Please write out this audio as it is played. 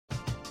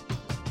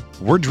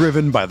We're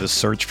driven by the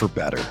search for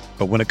better.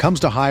 But when it comes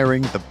to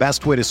hiring, the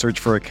best way to search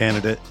for a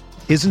candidate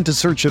isn't to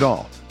search at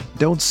all.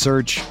 Don't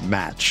search,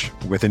 match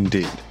with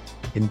Indeed.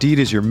 Indeed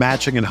is your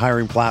matching and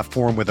hiring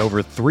platform with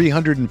over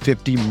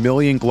 350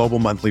 million global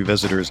monthly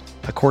visitors,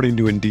 according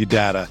to Indeed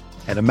data,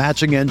 and a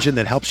matching engine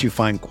that helps you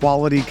find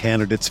quality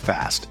candidates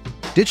fast.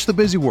 Ditch the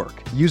busy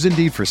work. Use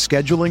Indeed for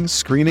scheduling,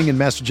 screening, and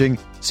messaging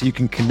so you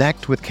can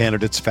connect with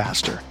candidates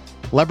faster.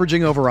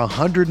 Leveraging over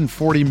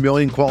 140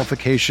 million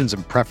qualifications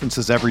and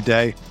preferences every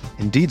day,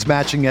 Indeed's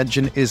matching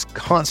engine is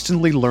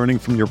constantly learning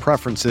from your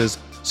preferences,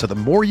 so the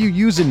more you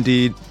use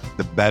Indeed,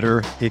 the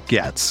better it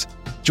gets.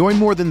 Join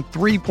more than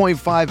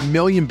 3.5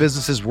 million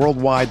businesses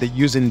worldwide that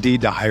use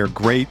Indeed to hire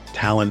great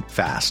talent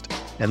fast.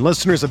 And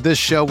listeners of this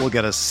show will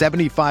get a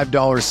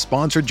 $75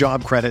 sponsored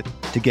job credit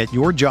to get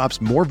your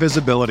jobs more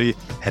visibility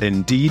at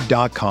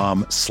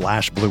Indeed.com/Blue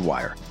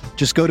Wire.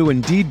 Just go to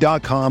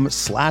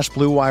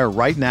Indeed.com/Blue Wire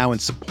right now and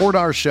support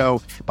our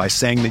show by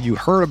saying that you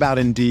heard about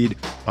Indeed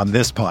on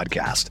this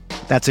podcast.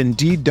 That's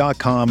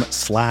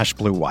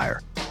Indeed.com/Blue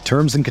Wire.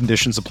 Terms and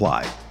conditions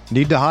apply.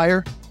 Need to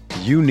hire?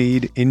 You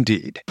need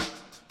Indeed.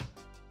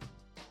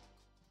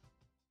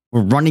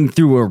 We're running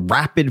through a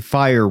rapid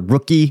fire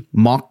rookie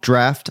mock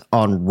draft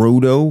on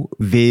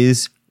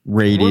RotoViz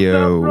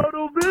Radio. What's up,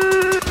 RotoViz?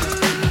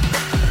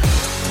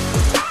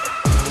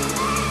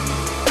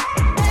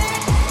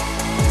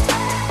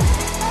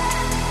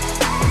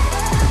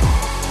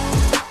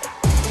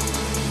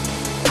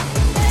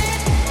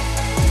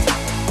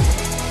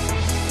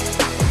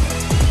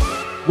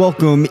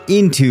 Welcome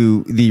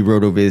into the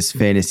RotoViz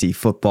Fantasy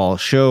Football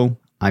Show.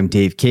 I'm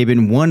Dave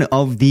Cabin, one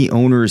of the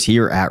owners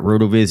here at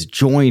RotoViz,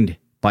 joined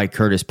by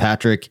Curtis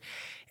Patrick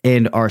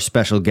and our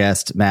special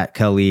guest, Matt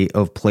Kelly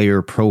of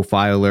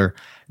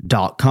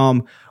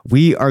PlayerProfiler.com.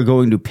 We are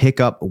going to pick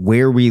up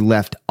where we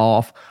left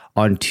off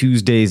on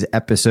Tuesday's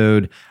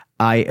episode.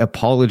 I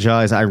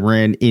apologize. I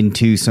ran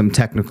into some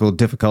technical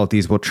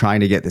difficulties while trying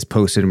to get this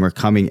posted, and we're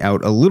coming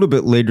out a little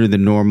bit later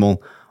than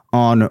normal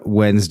on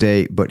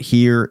Wednesday, but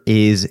here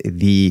is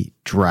the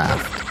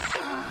draft.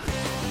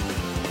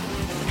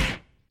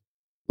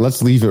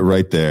 Let's leave it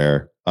right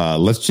there.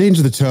 Let's change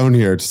the tone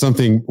here to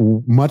something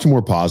much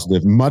more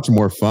positive, much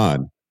more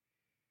fun.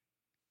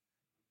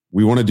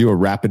 We want to do a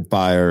rapid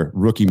fire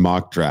rookie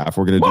mock draft.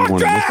 We're going to do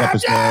one in this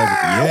episode.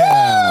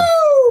 Yeah.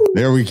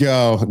 There we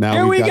go. Now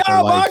Here we go,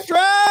 mock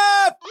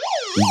draft.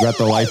 We've got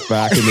the life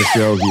back in the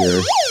show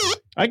here.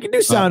 I can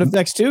do sound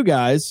effects too,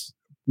 guys.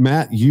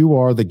 Matt, you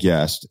are the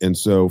guest. And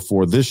so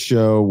for this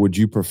show, would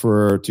you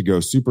prefer to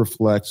go super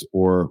flex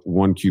or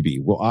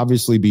 1QB? We'll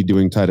obviously be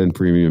doing tight end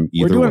premium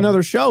either We're doing way.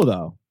 another show,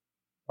 though.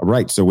 All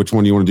right. So which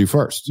one do you want to do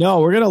first?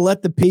 No, we're going to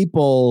let the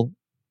people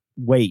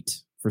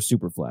wait for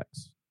Superflex.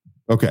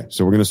 Okay.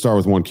 So we're going to start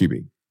with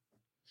 1QB.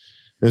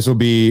 This will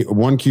be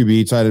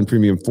 1QB tight end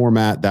premium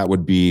format. That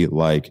would be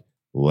like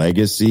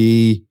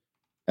legacy,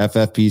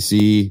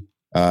 FFPC,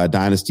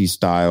 dynasty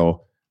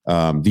style.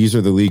 These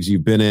are the leagues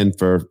you've been in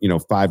for,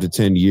 5 to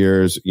 10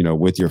 years,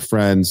 with your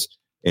friends,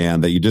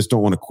 and that you just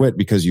don't want to quit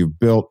because you've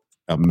built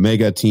a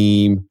mega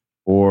team,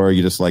 or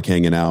you just like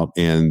hanging out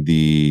in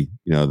the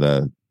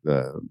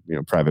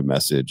private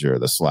message or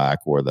the Slack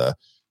or the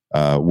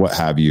what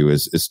have you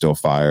is still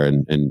fire,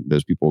 and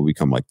those people will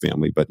become like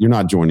family. But you're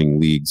not joining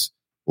leagues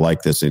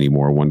like this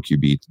anymore.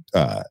 1QB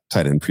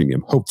tight end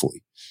premium,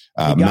 hopefully.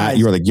 Hey guys, Matt,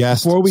 you are the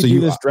guest. Before we do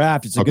this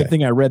draft, it's a good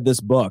thing I read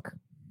this book.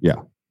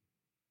 Yeah.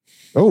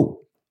 Oh,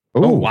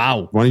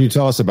 wow. Why don't you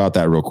tell us about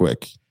that real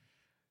quick?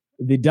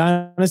 The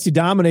Dynasty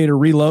Dominator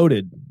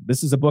Reloaded.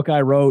 This is a book I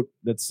wrote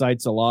that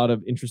cites a lot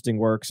of interesting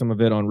work, some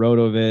of it on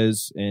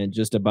RotoViz, and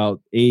just about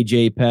Age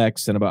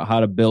Apex and about how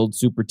to build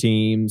super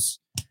teams.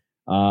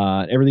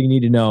 Everything you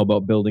need to know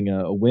about building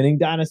a winning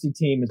Dynasty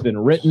team has been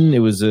written. It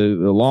was a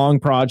long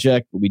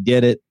project, but we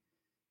did it.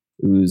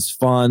 It was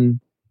fun.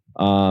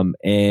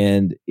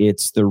 And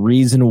it's the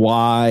reason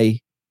why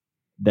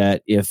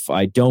that if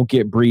I don't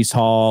get Breece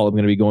Hall, I'm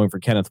going to be going for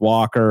Kenneth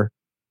Walker.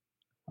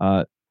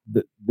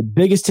 The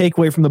biggest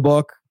takeaway from the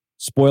book,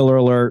 spoiler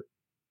alert,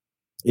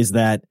 is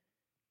that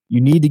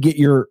you need to get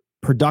your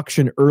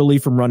production early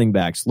from running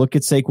backs. Look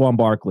at Saquon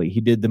Barkley.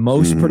 He did the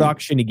most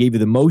production. He gave you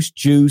the most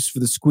juice for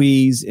the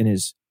squeeze in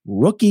his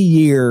rookie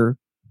year,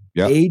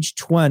 age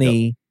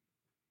 20. Yep.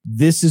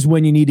 This is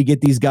when you need to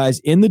get these guys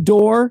in the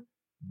door,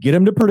 get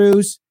them to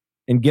produce,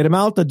 and get them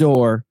out the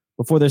door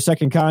before their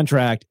second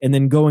contract, and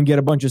then go and get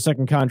a bunch of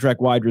second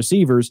contract wide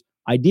receivers,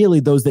 ideally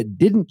those that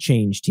didn't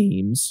change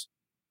teams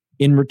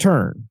in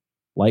return,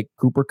 like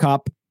Cooper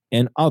Kupp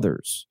and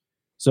others.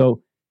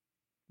 So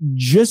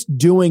just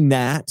doing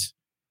that,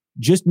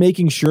 just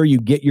making sure you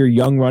get your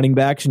young running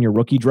backs in your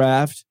rookie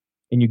draft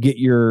and you get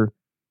your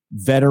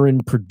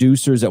veteran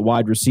producers at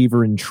wide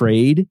receiver in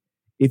trade,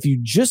 if you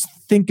just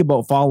think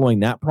about following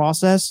that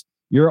process,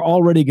 you're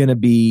already going to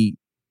be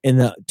in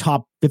the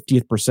top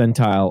 50th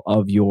percentile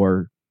of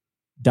your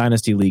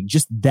dynasty league.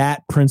 Just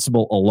that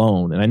principle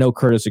alone. And I know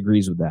Curtis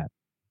agrees with that.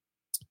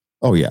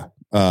 Oh yeah.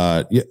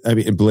 I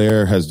mean,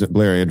 Blair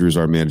Andrews,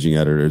 our managing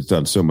editor, has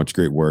done so much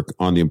great work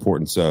on the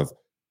importance of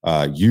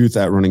youth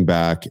at running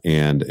back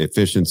and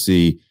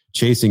efficiency,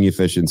 chasing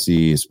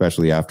efficiency,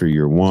 especially after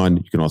year one.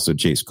 You can also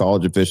chase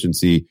college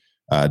efficiency.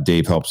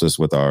 Dave helps us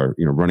with our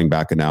running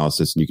back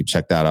analysis, and you can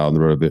check that out on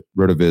the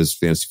RotoViz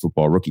Fantasy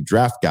Football Rookie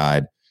Draft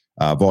Guide.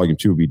 Volume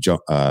 2 will be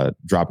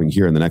dropping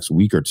here in the next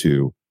week or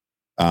two.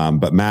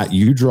 But Matt,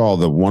 you draw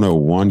the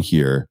 101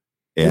 here,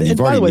 and you've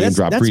already name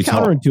dropped Breece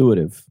Hall. That's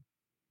counterintuitive.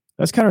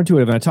 That's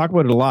counterintuitive, and I talk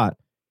about it a lot.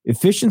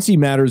 Efficiency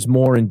matters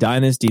more in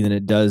Dynasty than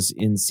it does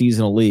in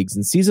seasonal leagues.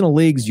 In seasonal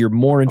leagues, you're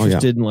more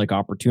interested in like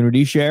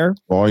opportunity share.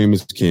 Volume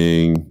is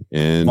king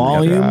in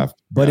volume,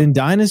 draft. But in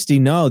Dynasty,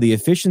 no. The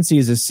efficiency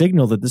is a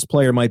signal that this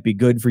player might be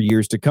good for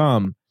years to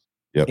come.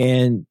 Yep.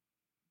 And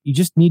you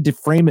just need to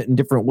frame it in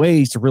different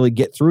ways to really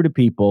get through to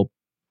people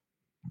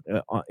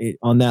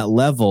on that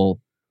level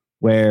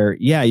where,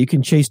 yeah, you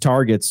can chase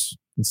targets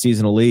in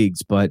seasonal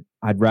leagues, but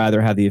I'd rather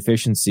have the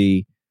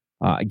efficiency.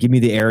 Give me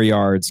the air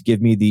yards,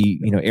 give me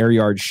the air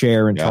yard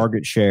share and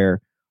target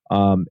share.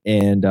 I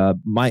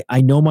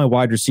know my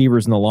wide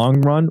receivers in the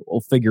long run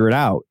will figure it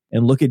out.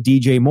 And look at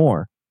DJ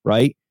Moore,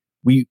 right?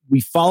 We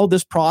followed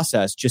this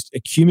process, just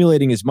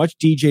accumulating as much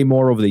DJ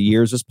Moore over the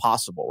years as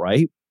possible,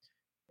 right?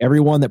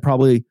 Everyone that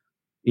probably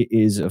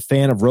is a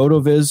fan of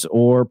RotoViz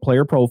or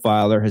Player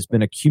Profiler has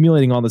been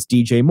accumulating all this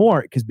DJ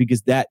Moore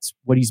because that's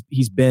what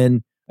he's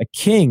been a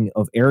king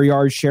of air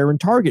yard share and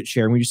target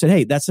share. And we just said,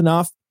 hey, that's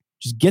enough.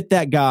 Just get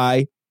that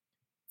guy.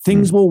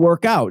 Things will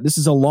work out. This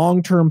is a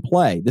long-term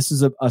play. This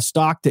is a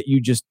stock that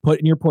you just put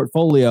in your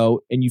portfolio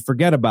and you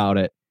forget about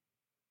it.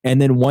 And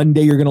then one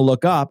day you're going to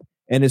look up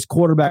and his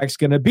quarterback's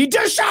going to be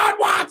Deshaun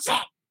Watson.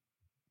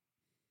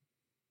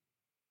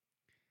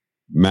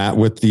 Matt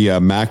with the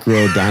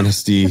macro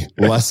dynasty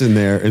lesson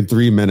there in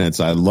 3 minutes.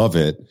 I love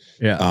it.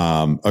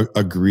 Yeah.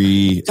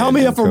 Agree. Tell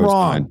me if I'm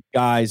wrong,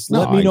 guys.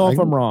 Let me know if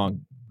I'm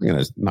wrong.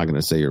 I'm not going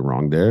to say you're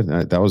wrong there.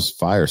 That was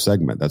fire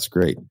segment. That's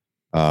great.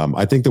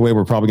 I think the way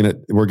we're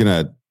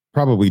gonna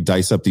probably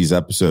dice up these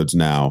episodes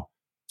now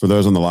for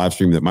those on the live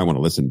stream that might want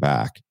to listen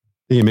back. I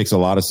think it makes a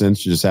lot of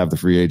sense to just have the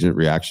free agent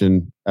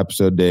reaction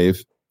episode,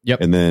 Dave. Yep.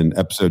 And then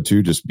episode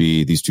 2 just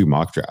be these 2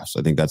 mock drafts.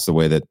 I think that's the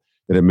way that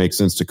it makes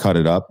sense to cut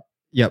it up.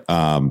 Yep.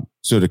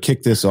 So to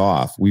kick this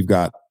off, we've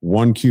got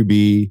 1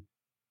 QB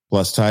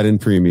plus tight end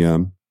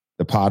premium.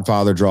 The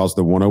Podfather draws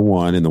the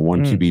 101 in the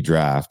 1 QB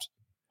draft.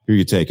 Who are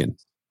you taking?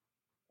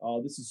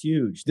 Oh, this is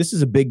huge. This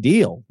is a big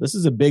deal. This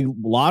is a big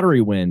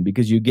lottery win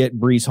because you get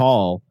Breece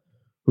Hall,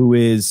 who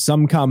is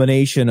some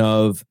combination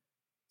of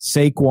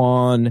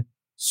Saquon,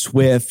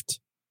 Swift,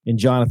 and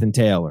Jonathan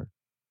Taylor,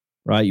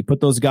 right? You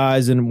put those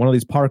guys in one of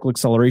these particle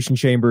acceleration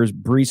chambers.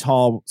 Breece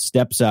Hall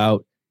steps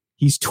out.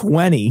 He's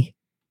 20,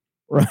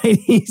 right?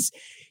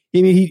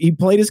 He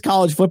played his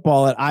college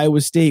football at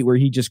Iowa State where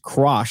he just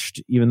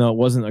crushed, even though it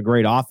wasn't a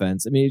great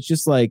offense. I mean, it's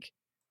just like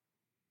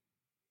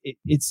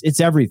it's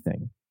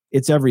everything.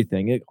 It's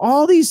everything.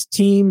 All these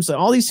teams,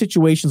 all these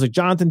situations like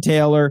Jonathan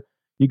Taylor,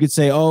 you could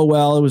say, oh,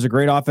 well, it was a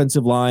great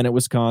offensive line at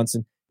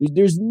Wisconsin.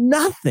 There's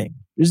nothing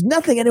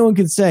anyone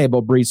can say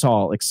about Breece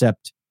Hall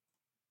except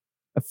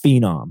a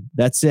phenom.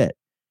 That's it.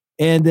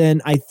 And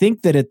then I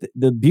think that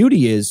the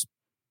beauty is,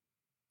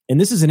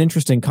 and this is an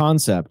interesting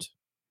concept,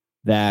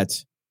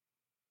 that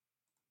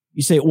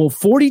you say, well,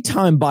 40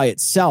 time by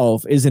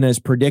itself isn't as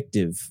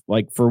predictive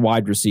like for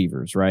wide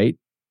receivers, right?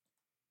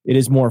 It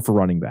is more for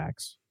running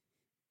backs.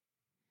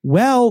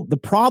 Well, the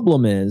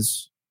problem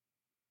is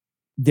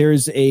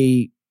there's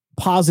a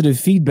positive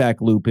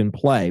feedback loop in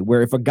play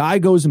where if a guy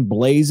goes and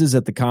blazes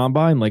at the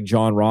combine like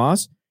John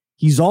Ross,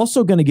 he's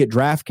also going to get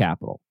draft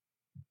capital.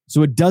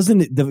 So it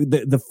doesn't,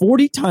 the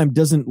 40 time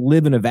doesn't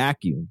live in a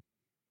vacuum.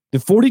 The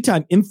 40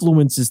 time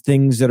influences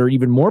things that are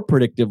even more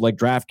predictive like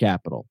draft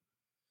capital.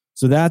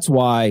 So that's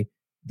why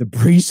the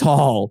Breece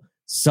Hall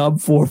sub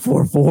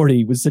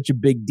 4.40 was such a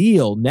big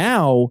deal.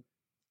 Now,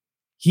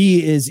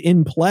 he is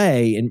in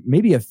play and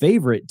maybe a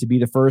favorite to be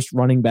the first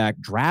running back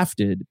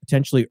drafted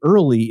potentially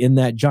early in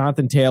that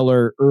Jonathan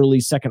Taylor early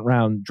second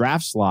round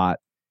draft slot.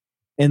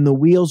 And the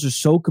wheels are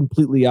so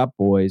completely up,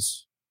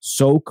 boys.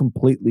 So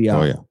completely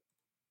up. Oh, yeah.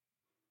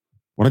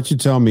 Why don't you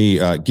tell me,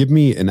 give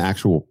me an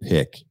actual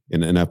pick,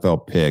 an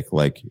NFL pick,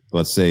 like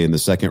let's say in the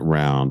second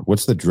round.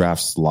 What's the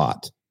draft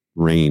slot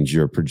range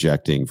you're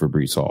projecting for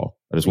Breece Hall?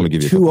 I just want to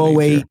give you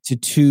 208 to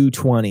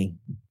 220.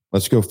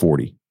 Let's go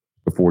 40.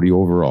 The 40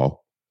 overall.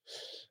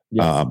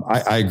 Yeah.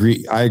 I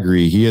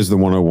agree. He is the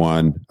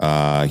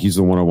 101. He's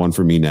the 101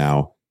 for me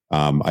now.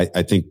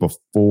 I think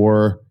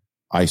before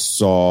I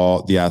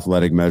saw the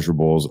athletic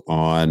measurables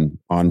on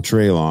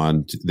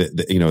Treylon,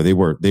 they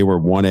were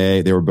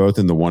 1A. They were both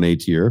in the 1A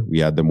tier. We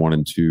had them 1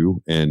 and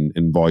 2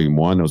 in volume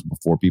 1. That was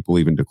before people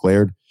even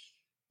declared.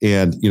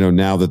 And,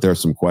 now that there are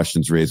some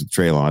questions raised with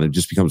Treylon, it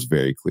just becomes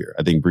very clear.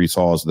 I think Breece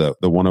Hall is the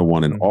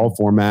 101 in all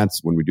formats.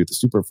 When we do the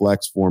super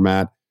flex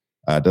format,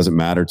 it doesn't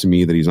matter to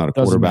me that he's not a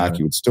quarterback.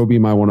 He would still be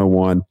my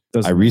 101.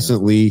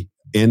 Recently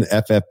in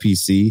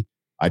FFPC,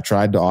 I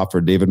tried to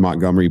offer David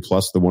Montgomery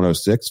plus the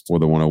 106 for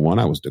the 101.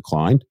 I was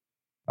declined.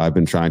 I've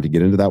been trying to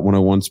get into that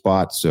 101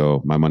 spot.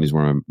 So my money's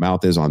where my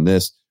mouth is on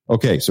this.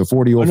 Okay, so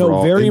 40 overall.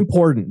 No, very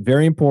important.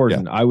 Very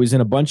important. Yeah. I was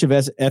in a bunch of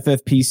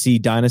FFPC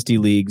dynasty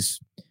leagues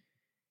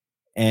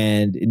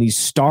and in these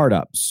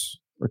startups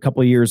a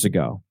couple of years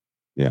ago.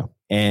 Yeah.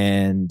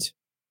 And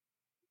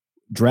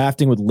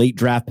drafting with late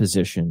draft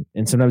position.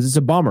 And sometimes it's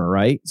a bummer,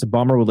 right? It's a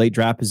bummer with late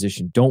draft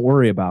position. Don't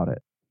worry about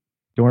it.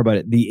 Don't worry about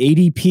it. The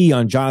ADP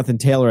on Jonathan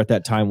Taylor at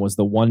that time was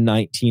the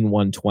 119,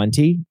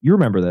 120. You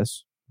remember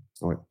this.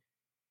 Oh, yeah.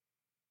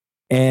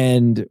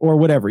 And, or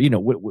whatever, you know,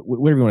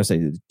 whatever you want to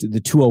say, the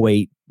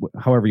 208,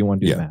 however you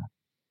want to do the math.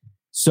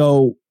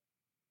 So,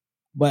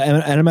 but,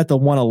 and I'm at the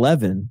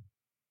 111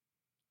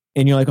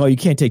 and you're like, oh, you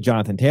can't take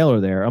Jonathan Taylor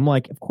there. I'm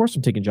like, of course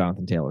I'm taking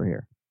Jonathan Taylor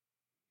here.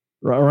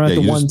 Or at the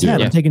 110,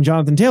 I'm taking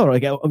Jonathan Taylor.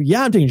 Like, oh,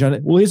 yeah, I'm taking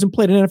Jonathan. Well, he hasn't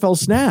played an NFL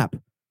snap.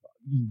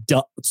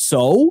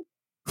 So?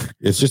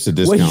 It's just a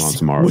discount on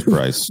tomorrow's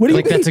price. What do you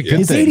like, that's a good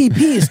his thing.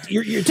 ADP is,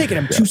 you're taking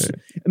him too.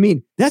 I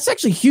mean, that's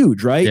actually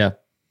huge, right? Yeah.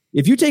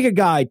 If you take a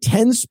guy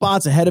 10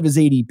 spots ahead of his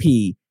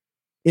ADP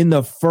in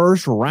the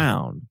first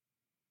round,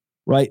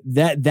 right?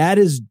 That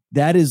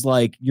is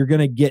like you're going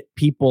to get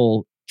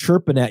people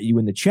chirping at you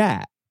in the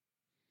chat.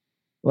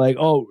 Like,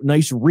 oh,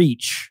 nice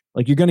reach.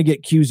 Like you're going to get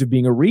accused of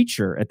being a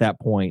reacher at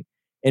that point.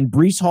 And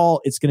Breece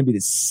Hall, it's going to be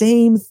the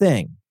same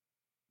thing.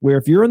 Where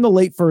if you're in the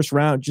late first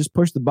round, just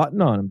push the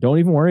button on him. Don't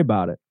even worry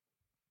about it.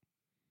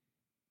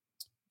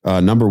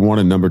 Number 1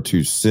 and number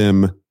 2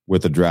 sim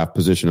with a draft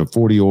position of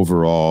 40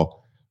 overall.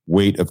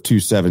 Weight of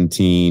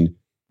 217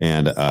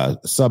 and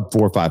sub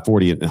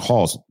 4.540. And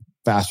Hall's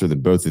faster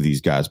than both of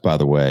these guys, by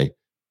the way.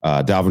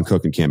 Dalvin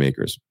Cook and Cam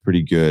Akers,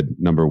 pretty good.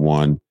 Number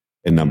 1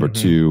 and number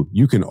 2.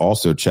 You can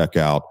also check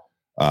out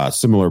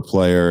similar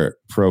player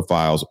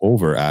profiles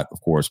over at, of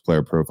course,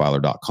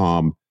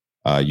 playerprofiler.com.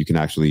 You can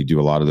actually do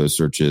a lot of those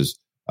searches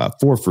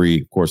for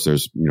free. Of course,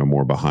 there's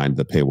more behind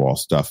the paywall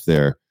stuff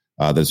there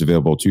that's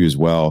available to you as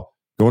well.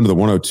 Going to the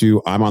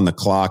 102, I'm on the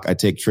clock. I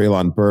take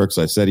Treylon Burks.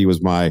 I said he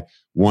was my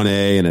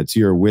 1A and a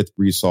tier with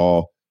Breece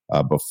Hall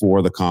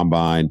before the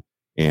combine.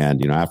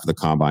 And, after the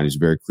combine, he's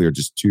very clear,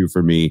 just 2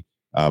 for me.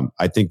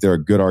 I think there are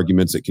good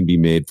arguments that can be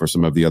made for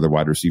some of the other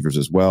wide receivers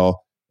as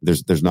well.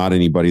 There's not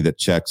anybody that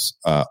checks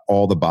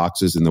all the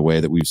boxes in the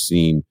way that we've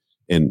seen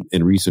in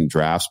recent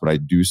drafts, but I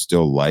do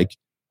still like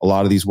a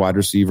lot of these wide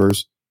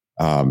receivers.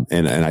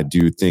 And I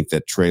do think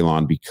that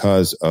Treylon,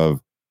 because of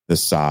the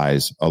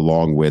size,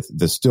 along with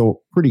the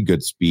still pretty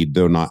good speed,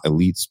 though not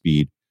elite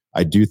speed,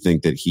 I do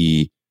think that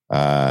he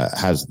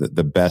has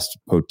the best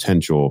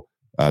potential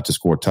to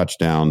score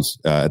touchdowns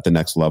at the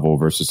next level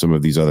versus some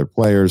of these other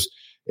players.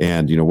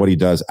 And, what he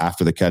does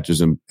after the catch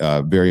is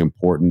very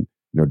important.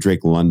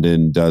 Drake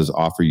London does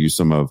offer you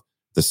some of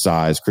the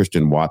size.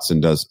 Christian Watson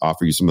does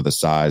offer you some of the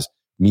size.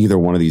 Neither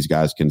one of these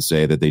guys can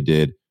say that they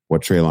did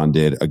what Treylon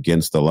did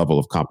against the level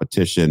of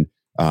competition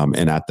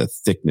and at the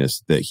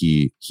thickness that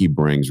he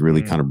brings,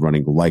 really kind of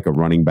running like a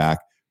running back.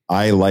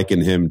 I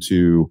liken him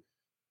to,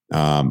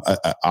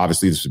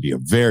 obviously this would be a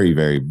very,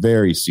 very,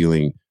 very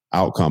ceiling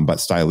outcome, but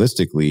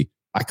stylistically,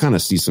 I kind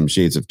of see some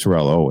shades of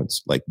Terrell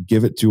Owens. Like,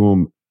 give it to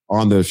him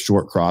on those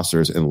short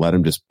crossers and let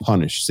him just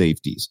punish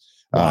safeties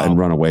and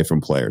run away from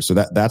players. So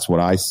that's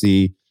what I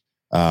see.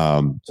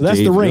 So that's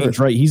Dave, the range,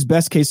 right? He's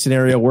best case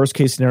scenario. Worst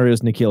case scenario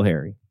is N'Keal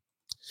Harry.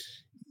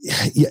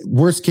 Yeah,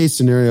 worst case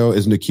scenario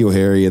is N'Keal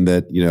Harry, in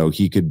that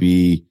he could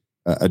be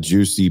a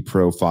juicy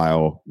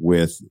profile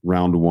with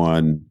round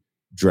 1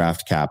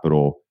 draft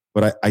capital.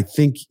 But I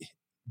think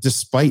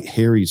despite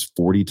Harry's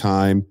 40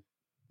 time,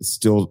 it's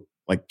still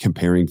like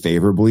comparing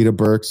favorably to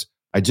Burks.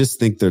 I just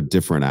think they're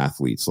different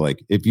athletes.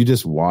 Like, if you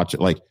just watch it,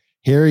 like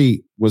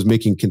Harry was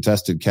making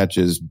contested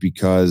catches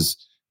because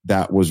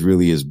that was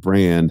really his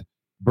brand.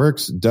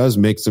 Burks does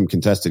make some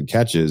contested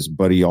catches,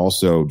 but he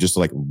also just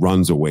like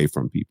runs away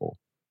from people.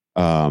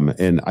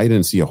 And I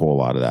didn't see a whole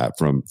lot of that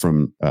from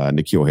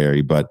N'Keal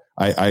Harry, but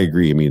I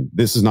agree. I mean,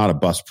 this is not a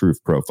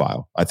bust-proof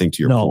profile. I think,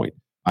 to your point,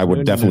 I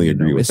would definitely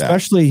agree with that.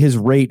 Especially his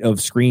rate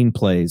of screen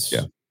plays.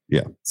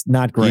 Yeah. It's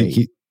not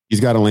great. He's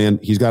got to land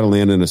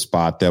in a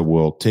spot that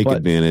will take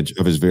advantage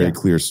of his very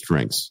clear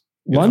strengths.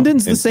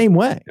 London's the same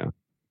way. Yeah.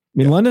 I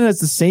mean, London has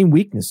the same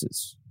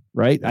weaknesses,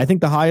 right? I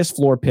think the highest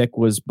floor pick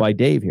was by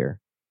Dave here.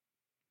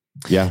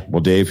 Yeah.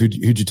 Well, Dave, who'd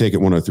you take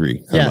at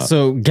 103?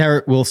 So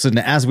Garrett Wilson,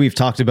 as we've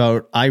talked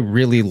about, I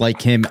really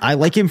like him. I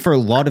like him for a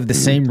lot of the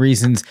same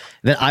reasons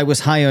that I was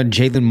high on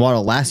Jalen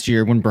Waddle last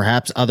year, when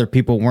perhaps other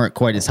people weren't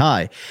quite as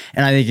high.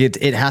 And I think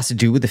it has to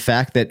do with the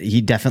fact that he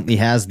definitely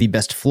has the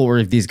best floor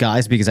of these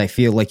guys, because I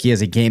feel like he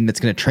has a game that's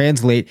going to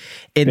translate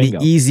in the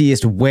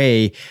easiest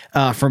way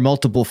for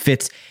multiple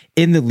fits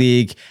in the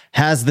league,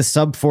 has the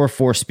sub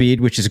 4.4 speed,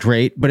 which is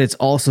great, but it's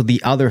also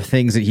the other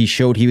things that he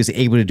showed he was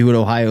able to do at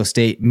Ohio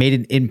State, made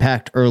an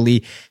impact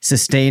early,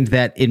 sustained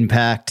that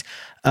impact.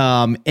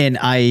 And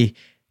I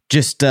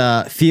just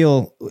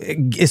feel,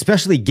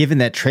 especially given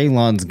that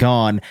Treylon's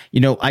gone,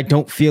 I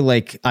don't feel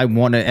like I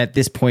want to, at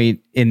this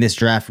point in this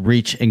draft,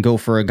 reach and go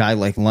for a guy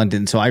like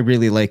London. So I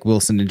really like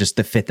Wilson and just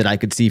the fit that I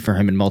could see for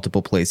him in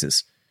multiple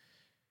places.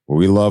 Well,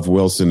 we love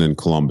Wilson in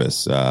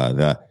Columbus.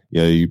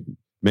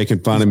 making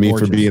fun of me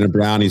for being a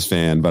Brownies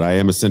fan, but I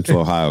am a Central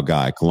Ohio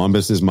guy.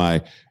 Columbus is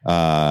my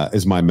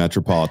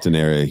metropolitan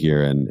area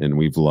here, and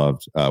we've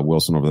loved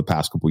Wilson over the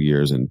past couple of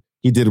years. And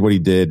he did what he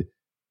did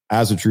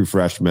as a true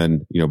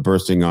freshman,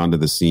 bursting onto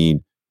the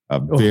scene. A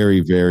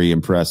very, very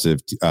impressive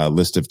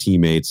list of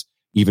teammates,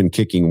 even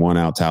kicking one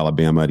out to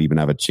Alabama to even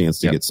have a chance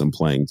to get some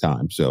playing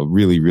time. So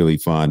really, really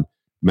fun.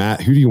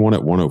 Matt, who do you want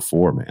at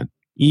 104, man?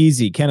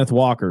 Easy. Kenneth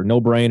Walker,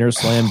 no brainer,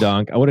 slam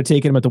dunk. I would have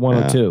taken him at the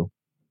 102.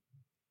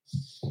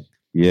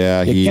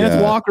 Yeah,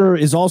 Kenneth Walker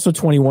is also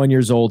 21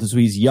 years old, so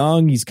he's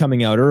young. He's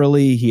coming out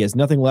early. He has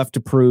nothing left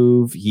to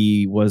prove.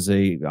 He was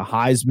a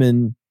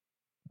Heisman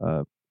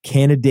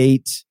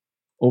candidate,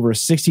 over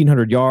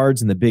 1,600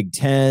 yards in the Big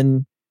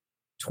Ten,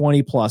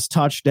 20-plus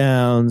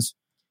touchdowns.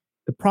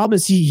 The problem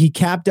is he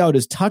capped out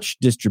his touch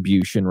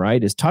distribution,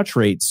 right? His touch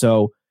rate.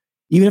 So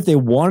even if they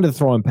wanted to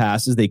throw him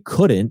passes, they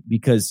couldn't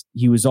because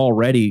he was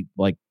already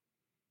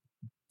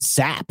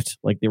sapped.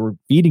 They were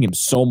feeding him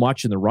so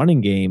much in the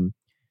running game.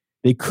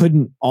 They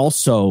couldn't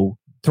also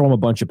throw him a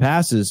bunch of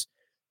passes.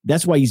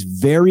 That's why he's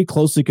very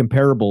closely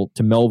comparable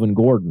to Melvin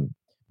Gordon.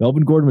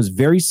 Melvin Gordon was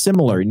very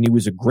similar, and he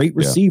was a great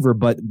receiver,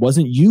 but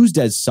wasn't used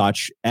as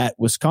such at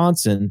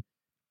Wisconsin.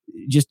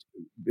 Just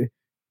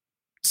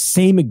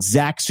same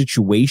exact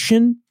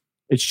situation.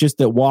 It's just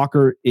that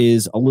Walker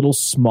is a little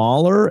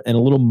smaller and a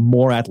little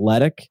more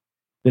athletic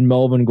than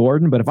Melvin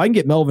Gordon. But if I can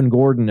get Melvin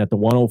Gordon at the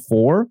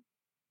 104,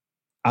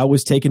 I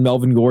was taking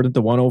Melvin Gordon at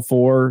the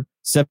 104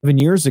 7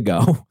 years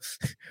ago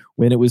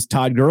when it was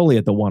Todd Gurley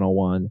at the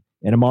 101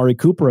 and Amari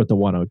Cooper at the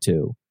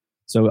 102.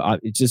 So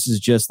it just is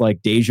just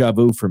like deja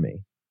vu for me.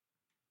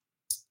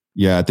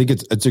 Yeah, I think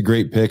it's a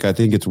great pick. I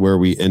think it's where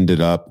we ended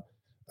up.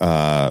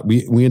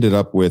 We ended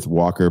up with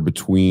Walker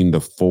between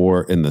the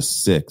 4 and the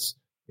 6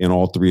 in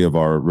all three of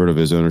our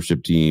RotoViz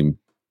ownership team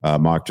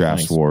mock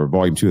drafts for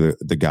volume 2 of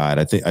the guide.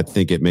 I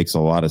think it makes a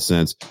lot of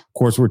sense. Of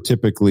course, we're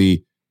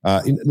typically.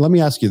 Let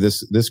me ask you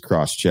this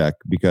cross check,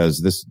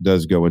 because this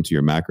does go into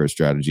your macro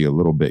strategy a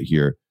little bit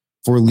here.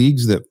 For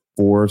leagues that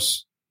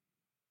force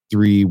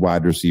 3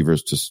 wide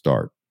receivers to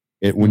start,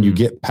 when you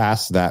get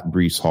past that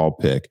Breece Hall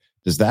pick,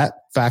 does that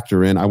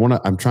factor in?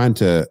 I'm trying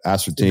to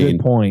ascertain.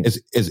 Good point.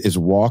 Is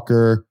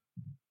Walker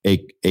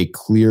a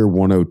clear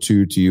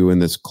 102 to you in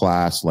this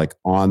class,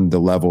 on the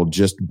level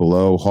just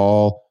below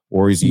Hall,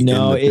 or is he in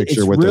the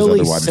picture with those other wide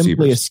receivers? It's really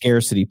simply a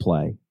scarcity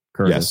play,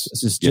 Curtis. Yes.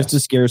 This is just a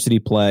scarcity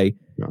play.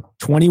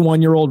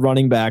 21-year-old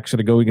running backs that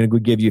are going to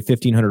give you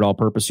 1,500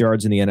 all-purpose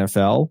yards in the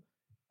NFL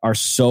are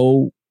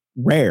so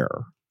rare.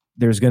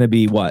 There's going to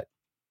be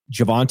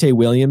Javonte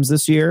Williams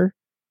this year,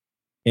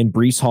 and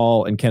Breece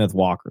Hall and Kenneth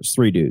Walker.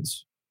 3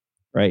 dudes,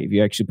 right? If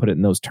you actually put it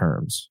in those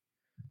terms.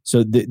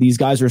 So these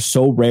guys are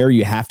so rare,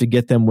 you have to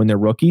get them when they're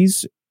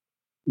rookies,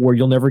 or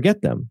you'll never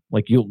get them.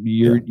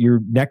 Your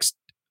next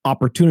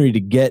opportunity to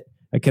get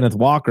a Kenneth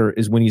Walker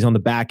is when he's on the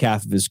back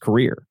half of his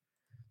career.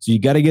 So you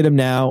got to get him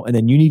now, and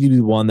then you need to be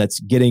the one that's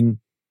getting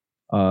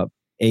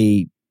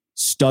a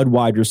stud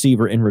wide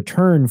receiver in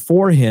return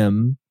for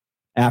him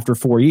after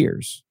 4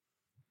 years.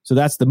 So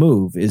that's the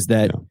move, is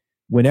that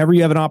whenever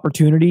you have an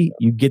opportunity,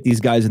 you get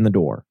these guys in the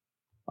door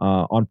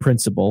on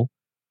principle,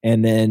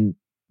 and then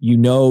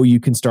you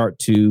can start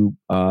to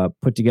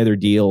put together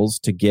deals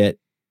to get,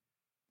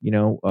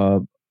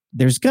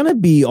 there's going to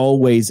be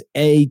always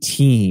a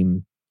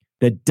team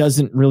that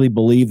doesn't really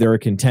believe they're a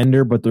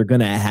contender, but they're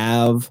going to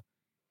have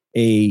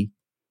a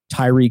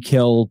Tyreek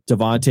Hill,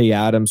 Devontae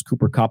Adams,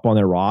 Cooper Kupp on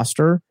their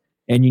roster,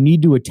 and you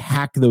need to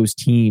attack those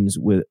teams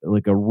with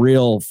a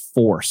real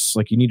force.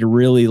 You need to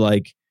really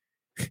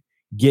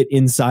get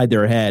inside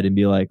their head and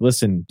be like,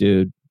 listen,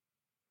 dude,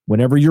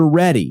 whenever you're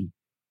ready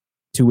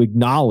to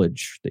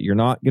acknowledge that you're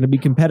not going to be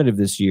competitive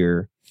this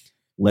year,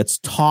 let's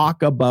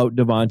talk about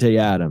Devontae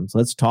Adams.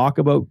 Let's talk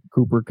about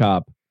Cooper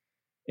Kupp,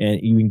 and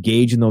you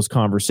engage in those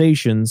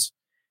conversations.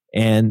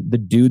 And the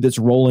dude that's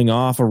rolling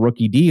off a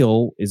rookie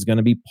deal is going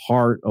to be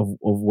part of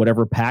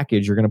whatever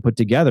package you're going to put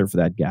together for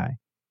that guy.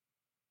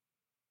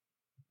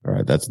 All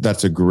right.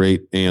 That's a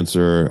great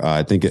answer.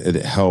 I think it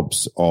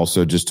helps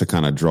also just to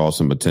kind of draw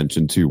some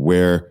attention to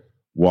where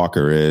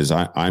Walker is.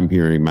 I'm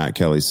hearing Matt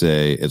Kelly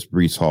say it's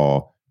Breece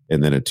Hall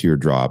and then a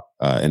teardrop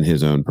in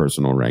his own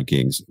personal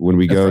rankings. When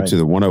we go to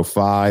the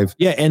 105.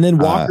 Yeah. And then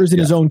Walker's in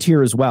his own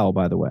tier as well,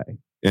 by the way.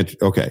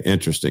 Okay.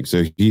 Interesting.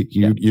 So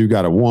you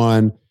got a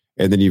 1.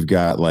 And then you've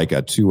got a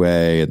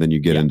 2A, and then you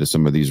get into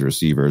some of these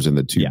receivers in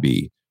the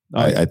 2B.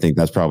 Yeah. I think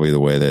that's probably the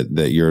way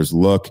that yours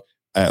look.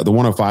 The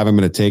 105, I'm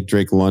going to take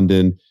Drake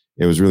London.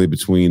 It was really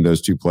between those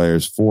 2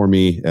 players for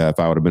me. If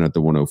I would have been at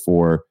the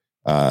 104,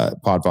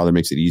 Podfather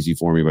makes it easy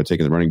for me by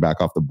taking the running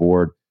back off the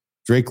board.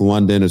 Drake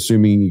London,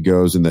 assuming he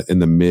goes in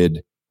the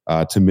mid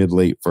to mid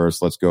late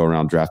first, let's go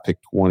around draft pick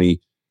 20.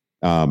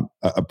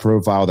 A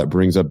profile that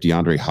brings up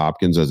DeAndre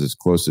Hopkins as his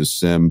closest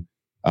sim.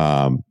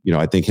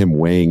 I think him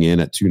weighing in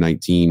at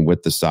 219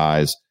 with the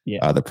size,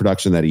 the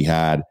production that he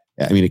had.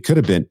 I mean, we could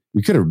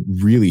have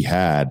really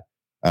had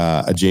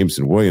a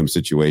Jameson Williams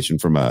situation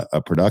from a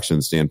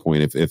production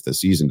standpoint if the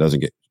season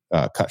doesn't get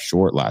cut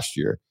short last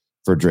year.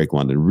 for Drake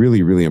London.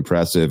 Really, really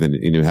impressive. And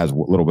has a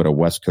little bit of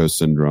West Coast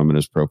syndrome in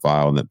his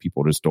profile, and that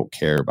people just don't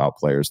care about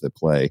players that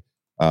play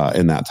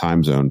in that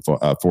time zone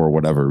for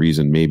whatever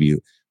reason. Maybe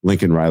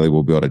Lincoln Riley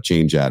will be able to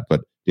change that.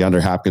 But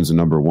DeAndre Hopkins, the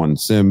number one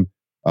sim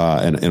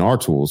in our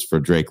tools for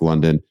Drake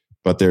London.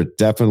 But they're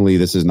definitely,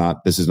 this is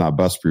not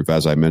bust proof,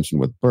 as I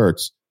mentioned with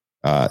Burks.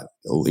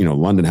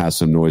 London has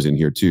some noise in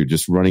here too.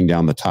 Just running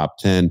down the top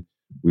 10,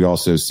 we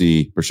also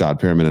see Rashad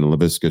Perriman and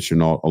Laviska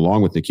Shenault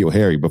along with N'Keal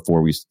Harry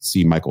before we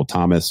see Michael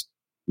Thomas.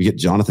 We get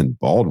Jonathan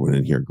Baldwin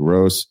in here.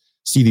 Gross.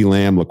 CeeDee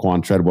Lamb,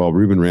 Laquan Treadwell,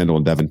 Ruben Randall,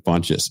 and Devin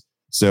Funchess.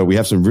 So we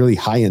have some really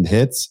high-end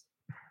hits.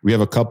 We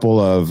have a couple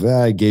of,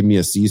 gave me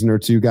a season or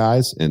two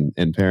guys and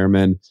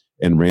Perriman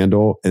and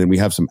Randall. And then we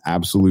have some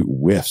absolute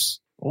whiffs.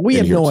 Well, we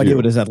have no idea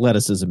what his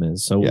athleticism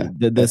is. So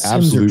the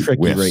Sims are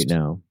tricky right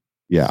now.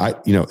 Yeah.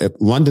 If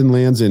London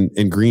lands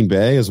in Green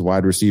Bay as a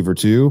wide receiver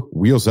too,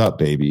 wheels up,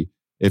 baby.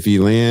 If he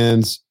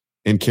lands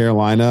in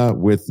Carolina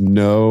with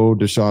no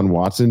Deshaun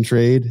Watson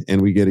trade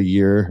and we get a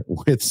year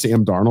with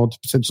Sam Darnold to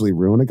potentially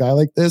ruin a guy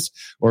like this,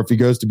 or if he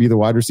goes to be the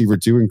wide receiver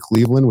 2 in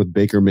Cleveland with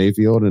Baker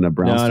Mayfield and a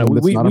Browns. No,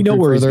 we know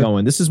where he's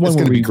going. This is one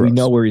where we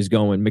know where he's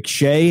going.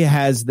 McShay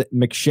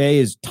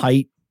is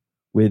tight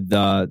with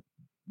the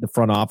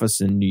front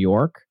office in New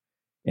York,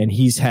 and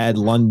he's had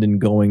London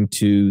going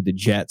to the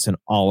Jets in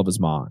all of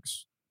his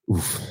mocks.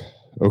 Oof.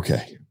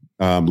 Okay.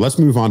 Let's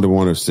move on to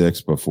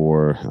 106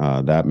 before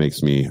that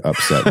makes me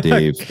upset,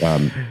 Dave.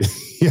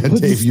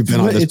 Dave, you've been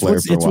on this player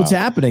for a while. It's what's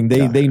happening.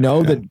 They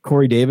know that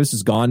Corey Davis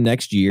is gone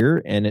next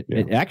year, and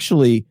it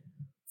actually,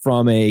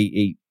 from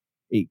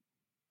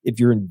if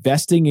you're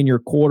investing in your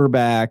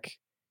quarterback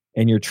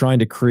and you're trying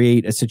to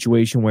create a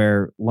situation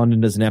where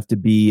London doesn't have to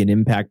be an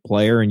impact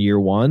player in year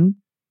one,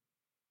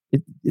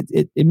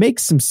 it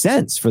makes some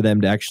sense for them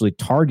to actually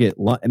target.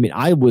 I mean,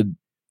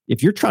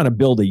 if you're trying to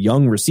build a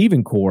young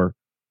receiving core,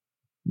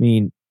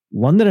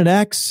 London at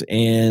X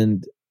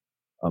and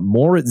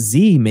Moore at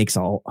Z makes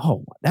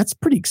that's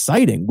pretty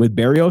exciting with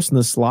Berrios in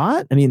the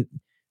slot. I mean,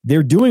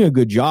 they're doing a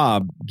good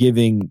job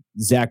giving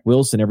Zach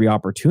Wilson every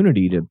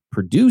opportunity to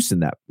produce in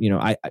that.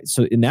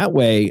 So in that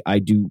way, I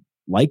do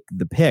like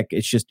the pick.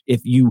 It's just,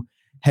 if you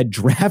had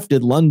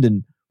drafted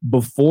London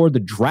before the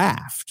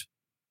draft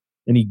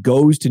and he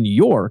goes to New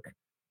York,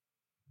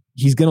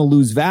 he's going to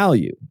lose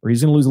value, or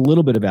he's going to lose a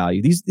little bit of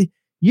value.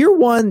 Year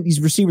one, these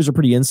receivers are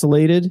pretty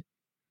insulated.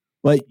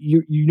 But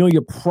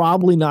you're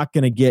probably not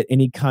going to get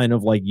any kind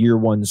of like year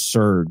one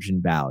surge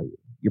in value.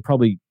 You're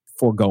probably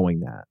foregoing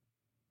that.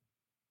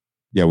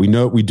 Yeah,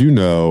 we do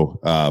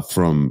know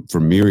from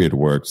Myriad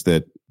Works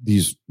that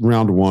these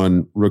round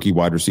one rookie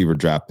wide receiver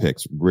draft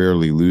picks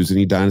rarely lose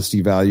any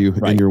dynasty value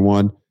in year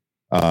one.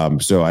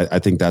 So I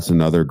think that's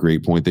another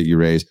great point that you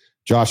raise.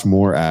 Josh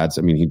Moore adds,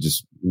 we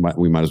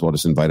might as well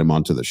just invite him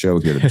onto the show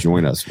here to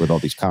join us with all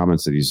these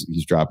comments that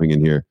he's dropping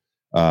in here.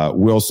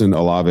 Wilson,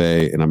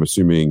 Olave, and I'm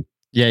assuming.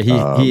 Yeah,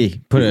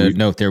 he put a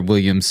note there.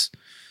 Williams,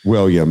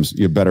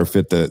 you better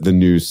fit the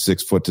new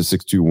 6 foot to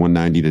 6'2",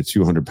 190 to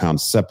 200 pound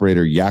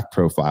separator yak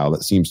profile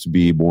that seems to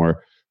be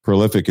more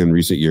prolific in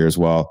recent years.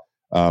 Well,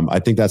 I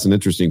think that's an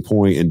interesting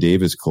point. And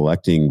Dave is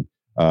collecting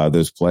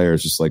those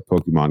players just like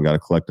Pokemon. Got to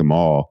collect them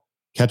all,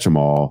 catch them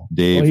all.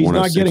 Dave, he's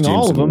not getting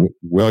all of them.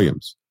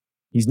 Williams,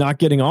 he's not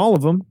getting all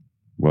of them.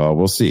 Well,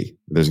 we'll see.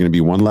 There's going to be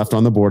one left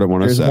on the board at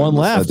 107. There's one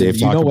left. Dave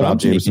talk about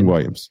Jameson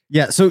Williams.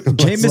 Yeah, so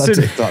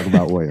Jameson talk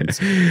about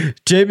Williams.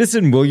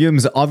 Jameson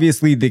Williams,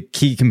 obviously the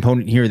key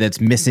component here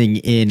that's missing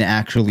in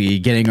actually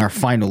getting our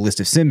final list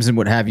of Sims and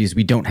what have you is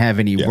we don't have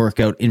any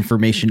workout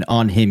information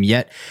on him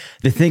yet.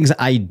 The things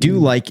I do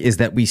like is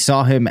that we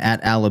saw him at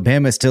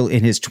Alabama still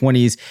in his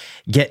 20s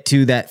get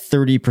to that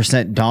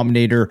 30%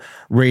 dominator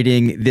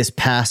rating this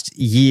past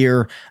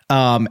year,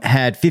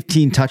 had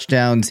 15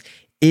 touchdowns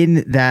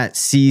in that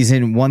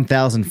season,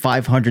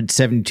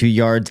 1,572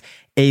 yards,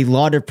 a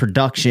lot of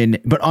production.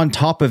 But on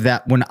top of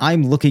that, when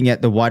I'm looking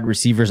at the wide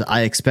receivers,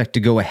 I expect to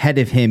go ahead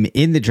of him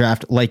in the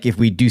draft. Like if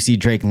we do see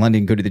Drake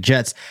London go to the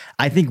Jets,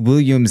 I think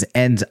Williams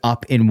ends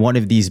up in one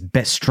of these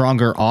best,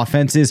 stronger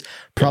offenses,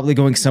 probably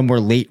going somewhere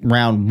late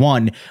round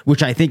 1,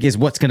 which I think is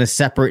what's going to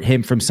separate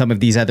him from some of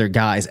these other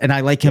guys. And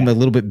I like him a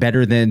little bit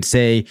better than,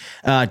 say,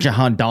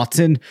 Jahan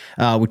Dotson,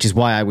 which is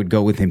why I would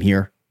go with him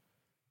here.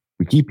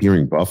 We keep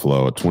hearing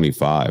Buffalo at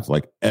 25.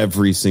 Like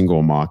every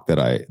single mock that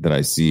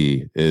I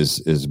see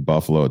is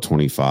Buffalo at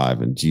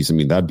 25. And geez,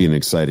 that'd be an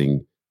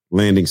exciting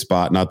landing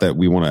spot. Not that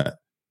we want to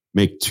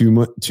make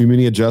too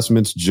many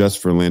adjustments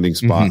just for landing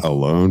spot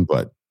alone,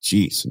 but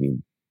geez,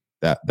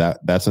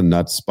 that's a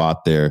nuts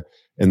spot there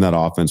in that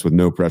offense with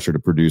no pressure to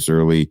produce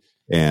early.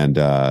 And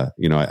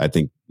I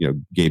think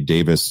Gabe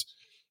Davis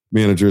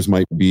managers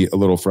might be a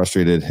little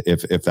frustrated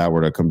if that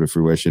were to come to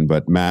fruition.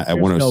 But Matt at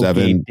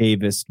 107, no Gabe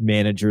Davis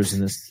managers in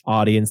this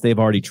audience. They've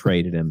already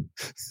traded him.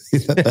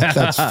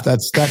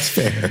 that's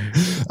fair.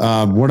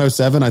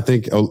 107, I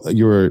think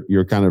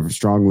you're kind of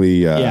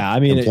strongly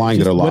implying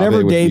that Olave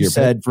whatever Dave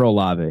said for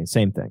Olave,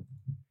 same thing.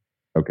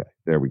 Okay,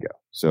 there we go.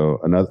 So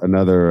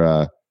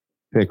another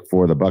pick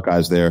for the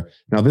Buckeyes there.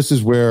 Now, this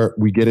is where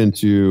we get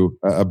into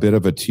a bit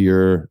of a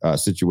tier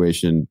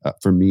situation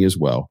for me as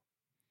well.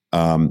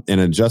 An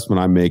adjustment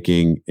I'm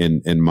making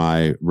in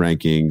my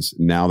rankings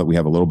now that we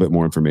have a little bit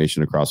more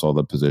information across all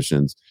the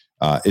positions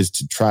is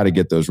to try to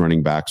get those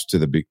running backs to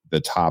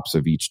the tops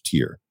of each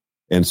tier.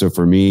 And so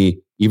for me,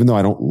 even though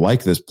I don't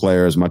like this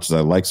player as much as I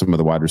like some of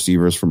the wide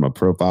receivers from a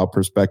profile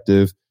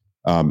perspective,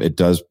 it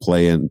does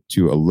play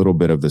into a little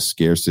bit of the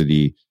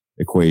scarcity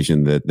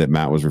equation that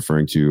Matt was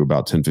referring to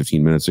about 10,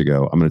 15 minutes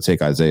ago. I'm going to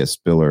take Isaiah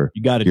Spiller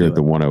here at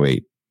the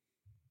 108.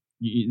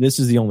 This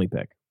is the only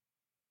pick.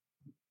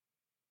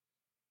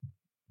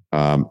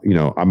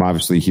 I'm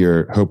obviously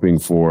here hoping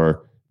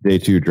for day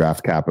 2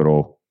 draft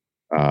capital.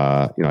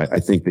 I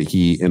think that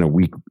he in a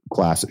weak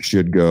class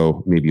should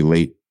go maybe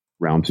late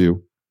round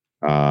 2.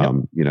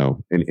 And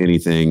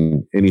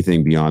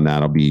anything beyond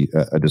that, I'll be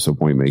a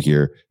disappointment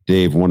here.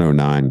 Dave,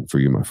 109 for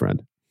you, my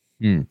friend.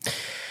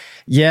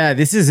 Yeah,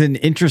 this is an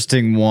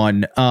interesting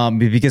one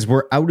because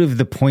we're out of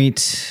the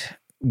point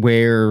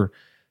where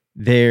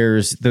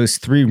there's those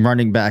 3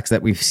 running backs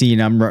that we've seen.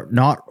 I'm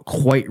not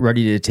quite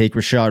ready to take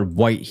Rachaad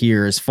White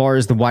here. As far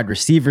as the wide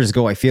receivers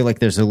go, I feel like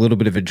there's a little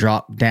bit of a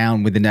drop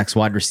down with the next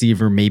wide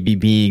receiver maybe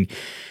being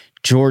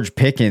George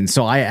Pickens.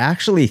 So I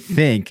actually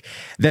think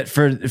that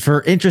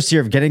for interest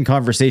here of getting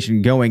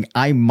conversation going,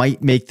 I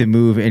might make the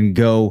move and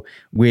go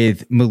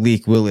with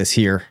Malik Willis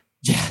here.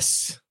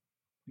 Yes.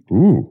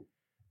 Ooh.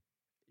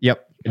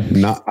 Yep.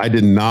 I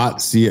did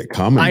not see it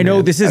coming. I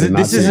know this is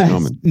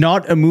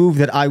not a move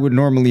that I would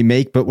normally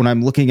make, but when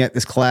I'm looking at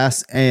this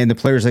class and the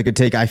players I could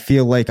take, I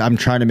feel like I'm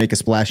trying to make a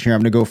splash here.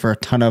 I'm going to go for a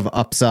ton of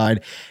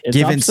upside.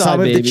 Given upside,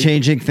 some of the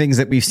changing things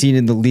that we've seen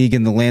in the league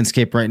and the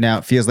landscape right now,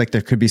 it feels like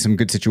there could be some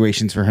good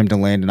situations for him to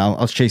land, and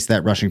I'll chase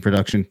that rushing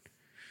production.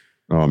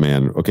 Oh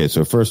man. Okay.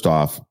 So first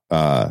off,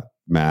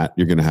 Matt,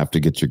 you're going to have to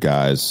get your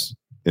guys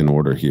in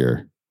order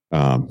here.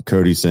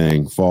 Cody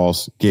saying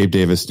false. Gabe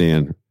Davis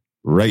stand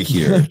right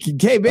here.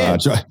 Okay, man.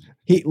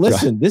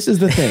 This is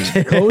the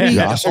thing. Cody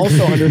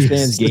also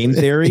understands game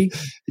theory.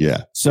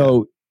 Yeah.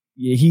 So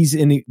he's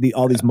in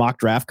all these mock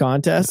draft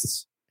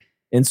contests.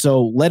 And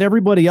so let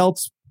everybody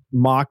else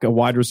mock a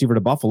wide receiver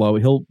to Buffalo.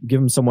 He'll give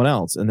him someone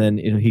else, and then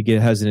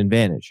has an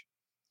advantage.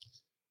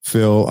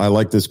 Phil, I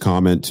like this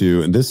comment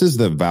too. And this is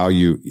the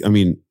value. I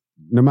mean,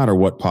 no matter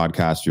what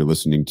podcast you're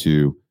listening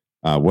to,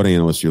 what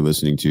analyst you're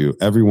listening to,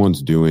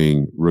 everyone's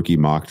doing rookie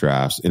mock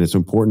drafts, and it's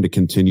important to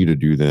continue to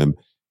do them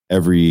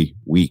every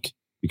week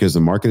because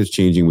the market is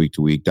changing week to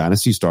week.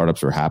 Dynasty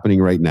startups are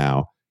happening right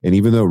now. And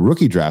even though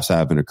rookie drafts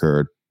haven't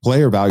occurred,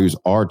 player values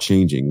are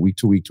changing week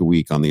to week to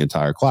week on the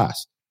entire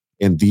class.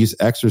 And these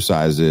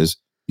exercises,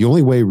 the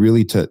only way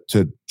really to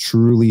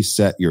truly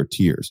set your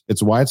tiers.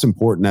 It's why it's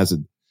important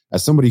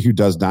as somebody who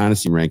does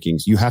dynasty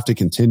rankings, you have to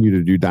continue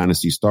to do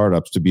dynasty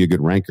startups to be a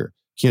good ranker.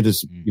 You can't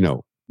just,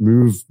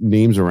 move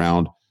names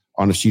around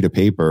on a sheet of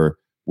paper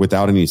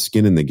without any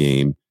skin in the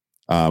game.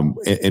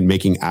 And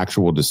making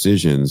actual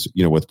decisions,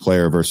 with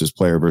player versus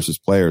player versus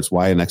player. It's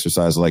why an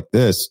exercise like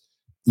this,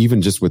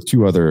 even just with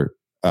 2 other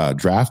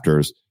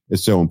drafters,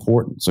 is so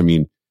important. So, I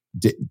mean,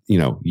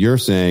 you're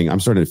saying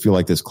I'm starting to feel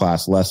like this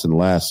class less and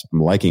less.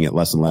 I'm liking it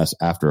less and less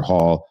after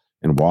Hall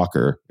and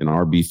Walker, an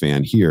RB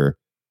fan here.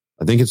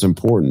 I think it's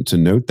important to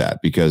note that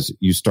because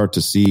you start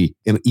to see,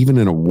 even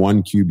in a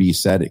 1 QB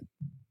setting,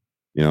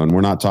 and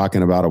we're not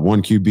talking about a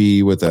 1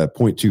 QB with a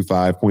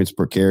 0.25 points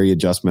per carry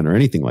adjustment or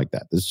anything like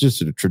that. This is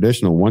just a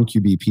traditional 1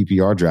 QB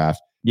PPR draft.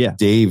 Yeah.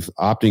 Dave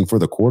opting for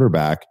the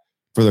quarterback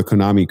for the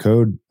Konami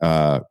code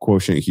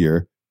quotient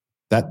here.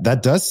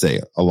 That does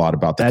say a lot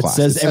about the class.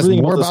 That says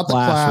everything more about the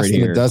class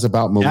than it does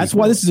about Malik. That's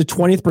why this is a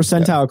 20th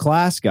percentile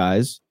class,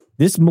 guys.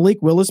 This Malik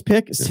Willis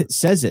pick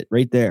says it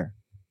right there.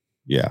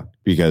 Yeah,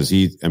 because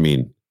you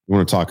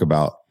want to talk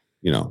about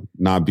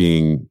not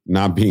being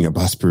a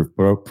bust-proof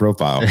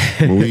profile.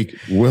 Malik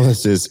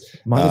Willis is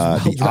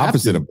the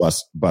opposite of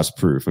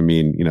bust-proof. I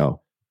mean,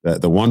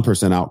 the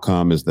 1%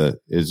 outcome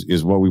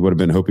is what we would have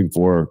been hoping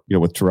for,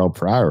 with Terrell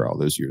Pryor all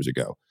those years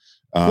ago.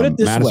 Put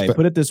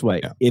it this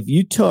way. Yeah. If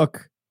you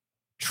took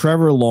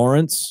Trevor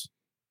Lawrence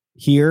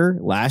here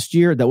last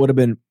year, that would have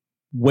been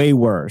way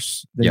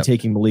worse than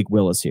taking Malik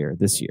Willis here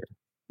this year.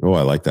 Oh,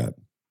 I like that.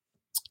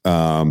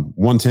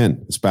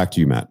 110. It's back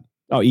to you, Matt.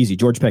 Oh, easy.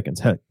 George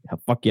Pickens.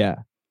 Fuck yeah.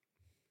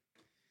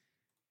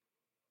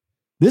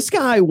 This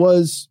guy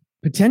was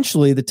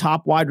potentially the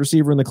top wide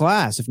receiver in the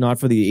class, if not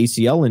for the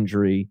ACL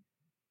injury.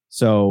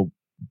 So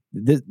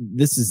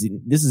this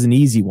is an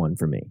easy one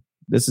for me.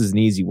 This is an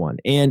easy one.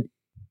 And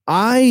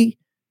I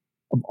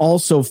have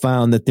also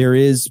found that there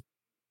is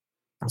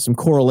some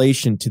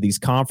correlation to these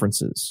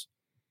conferences.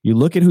 You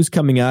look at who's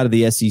coming out of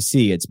the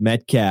SEC. It's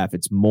Metcalf.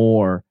 It's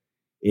Moore.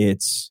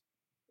 It's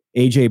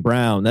A.J.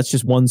 Brown. That's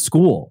just one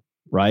school,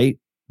 right?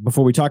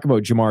 Before we talk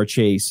about Jamar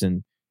Chase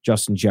and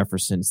Justin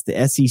Jefferson, it's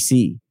the SEC.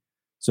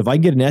 So if I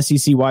get an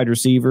SEC wide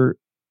receiver,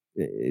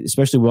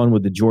 especially one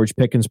with the George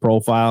Pickens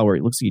profile, where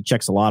it looks like he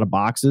checks a lot of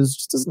boxes,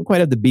 just doesn't quite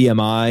have the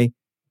BMI.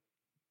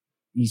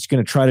 He's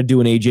going to try to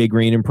do an AJ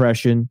Green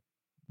impression,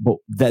 but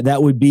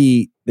that would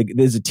be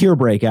there's a tier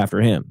break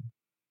after him.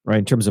 right,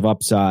 in terms of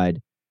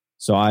upside.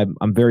 So I'm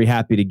very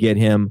happy to get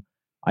him.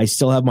 I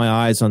still have my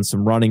eyes on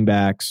some running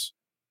backs,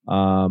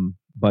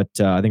 but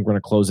I think we're going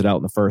to close it out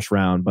in the first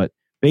round. But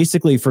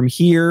basically from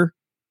here,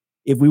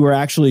 if we were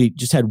actually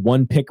just had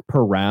one pick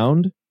per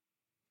round,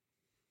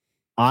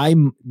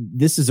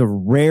 this is a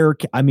rare.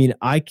 I mean,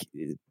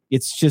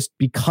 it's just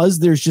because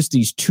there's just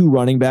these two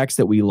running backs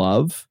that we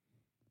love.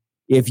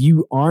 If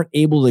you aren't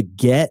able to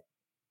get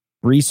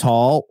Breece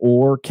Hall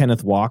or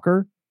Kenneth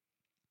Walker,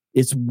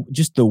 it's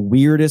just the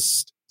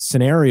weirdest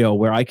scenario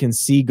where I can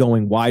see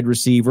going wide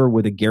receiver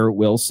with a Garrett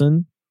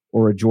Wilson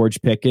or a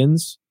George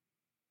Pickens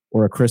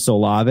or a Chris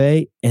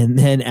Olave, and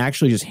then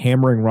actually just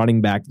hammering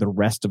running back the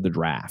rest of the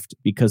draft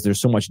because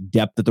there's so much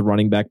depth at the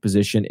running back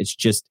position.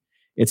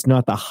 It's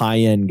not the high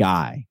end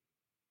guy.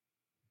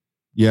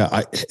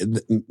 Yeah,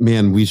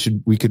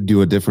 we could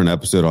do a different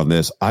episode on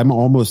this. I'm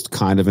almost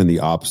kind of in the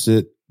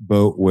opposite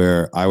boat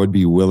where I would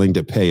be willing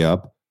to pay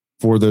up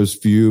for those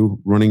few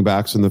running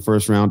backs in the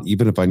first round,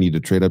 even if I need to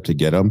trade up to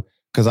get them.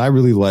 Because I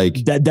really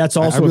like that. That's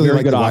also really a very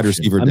like good wide option.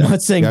 receiver I'm depth.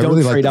 not saying don't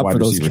really trade like up for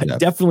those guys.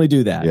 Definitely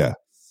do that.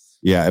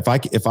 Yeah.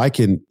 If I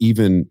can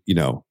even,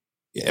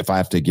 if I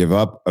have to give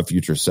up a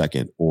future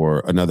second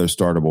or another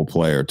startable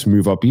player to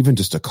move up even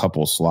just a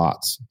couple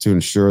slots to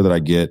ensure that I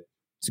get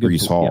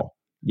Breece Hall.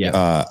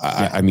 Yeah.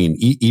 I mean,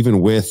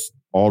 even with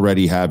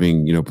already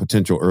having,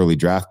 potential early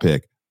draft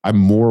pick, I'm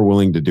more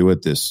willing to do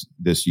it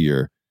this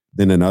year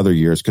than in other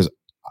years because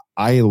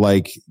I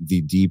like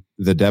the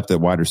depth at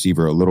wide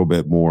receiver a little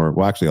bit more.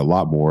 Well, actually a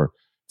lot more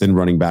than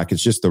running back.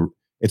 It's just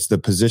the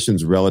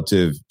positions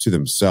relative to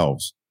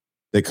themselves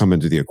that come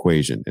into the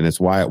equation. And it's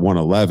why at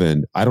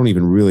 111, I don't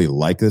even really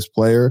like this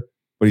player,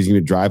 but he's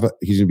going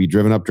to be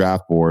driven up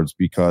draft boards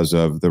because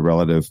of the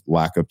relative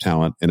lack of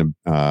talent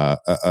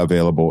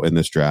available in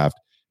this draft.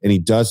 And he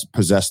does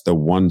possess the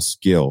one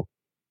skill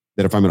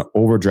that if I'm going to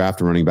overdraft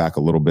a running back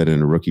a little bit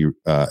in a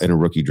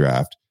rookie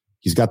draft,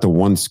 he's got the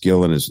one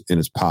skill in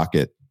his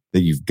pocket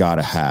that you've got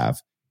to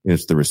have, and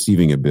it's the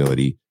receiving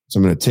ability. So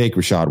I'm going to take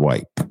Rachaad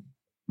White.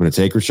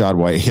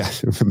 Yeah,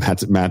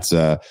 Matt's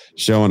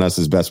showing us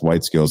his best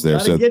White skills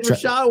there. So get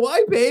Rachaad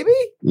White, baby.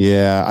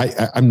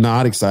 Yeah, I'm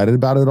not excited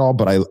about it at all,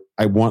 but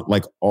I want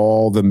like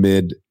all the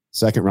mid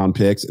second round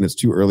picks, and it's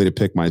too early to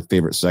pick my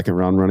favorite second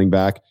round running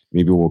back.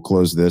 Maybe we'll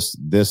close this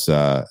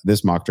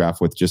mock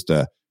draft with just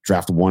a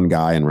draft one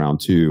guy in round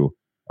two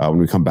when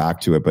we come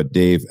back to it. But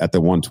Dave, at the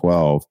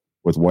 112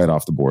 with White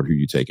off the board, who are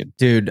you taking?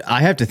 Dude,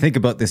 I have to think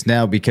about this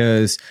now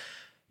because,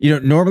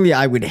 normally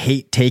I would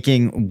hate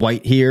taking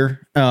White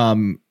here.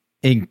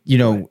 In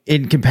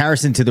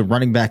comparison to the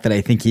running back that I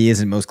think he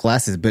is in most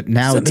classes, but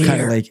now it's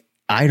kind of like,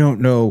 I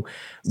don't know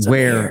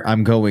where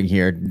I'm going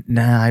here.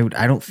 Nah,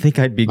 I don't think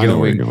I'd be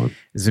going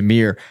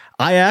Zamir.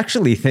 I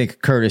actually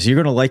think, Curtis, you're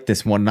going to like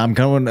this one. I'm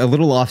going a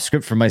little off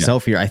script for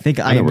myself here. I think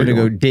I am going to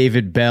go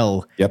David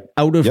Bell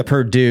out of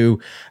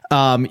Purdue.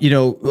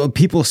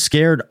 People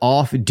scared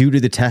off due to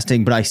the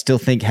testing, but I still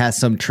think has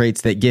some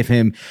traits that give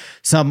him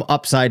some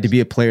upside to be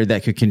a player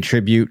that could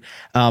contribute.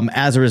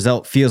 As a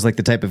result, feels like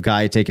the type of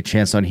guy I take a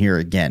chance on here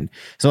again.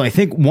 So I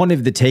think one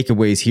of the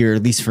takeaways here,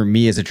 at least for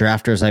me as a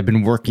drafter, as I've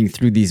been working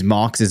through these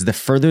mocks, is the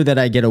further that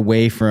I get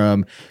away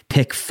from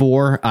pick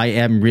 4, I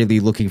am really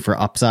looking for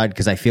upside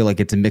because I feel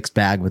like it's a mixed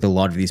bag with a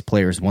lot of these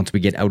players once we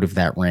get out of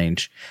that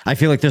range. I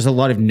feel like there's a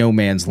lot of no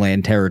man's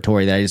land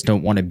territory that I just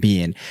don't want to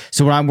be in.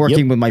 So when I'm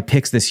working with my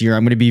picks this year,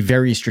 I'm going to be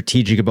very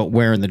strategic about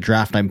where in the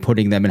draft I'm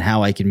putting them and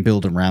how I can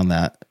build around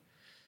that.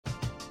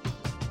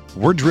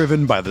 We're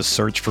driven by the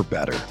search for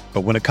better.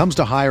 But when it comes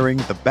to hiring,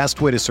 the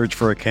best way to search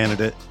for a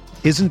candidate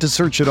isn't to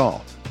search at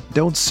all.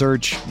 Don't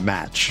search,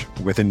 match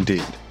with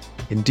Indeed.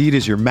 Indeed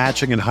is your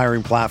matching and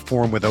hiring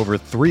platform with over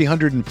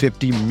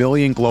 350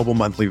 million global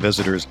monthly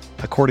visitors,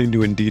 according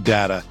to Indeed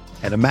data,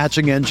 and a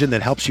matching engine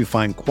that helps you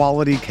find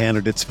quality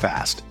candidates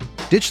fast.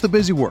 Ditch the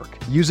busy work.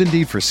 Use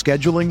Indeed for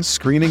scheduling,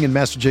 screening, and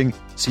messaging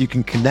so you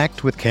can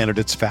connect with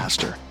candidates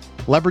faster.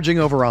 Leveraging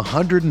over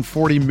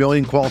 140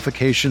 million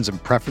qualifications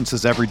and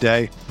preferences every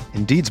day,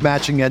 Indeed's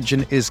matching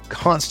engine is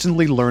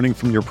constantly learning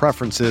from your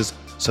preferences,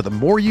 so the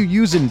more you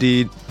use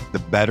Indeed, the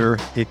better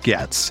it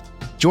gets.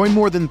 Join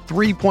more than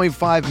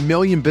 3.5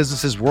 million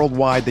businesses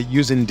worldwide that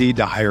use Indeed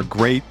to hire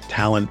great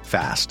talent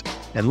fast.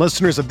 And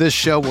listeners of this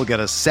show will get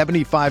a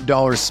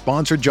 $75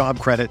 sponsored job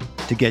credit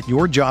to get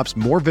your jobs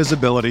more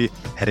visibility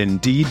at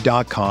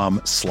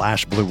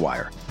Indeed.com/Blue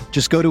Wire.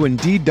 Just go to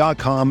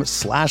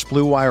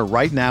Indeed.com/Blue Wire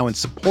right now and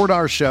support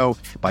our show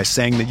by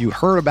saying that you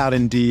heard about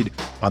Indeed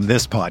on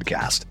this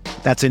podcast.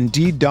 That's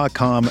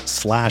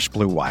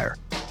Indeed.com/Blue Wire.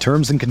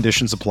 Terms and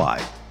conditions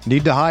apply.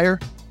 Need to hire?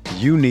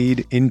 You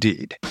need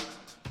Indeed.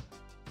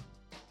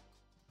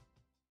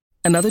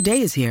 Another day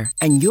is here,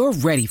 and you're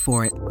ready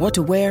for it. What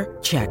to wear?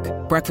 Check.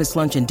 Breakfast,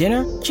 lunch, and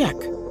dinner? Check.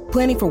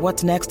 Planning for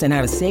what's next and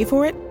how to save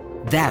for it?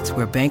 That's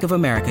where Bank of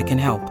America can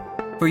help.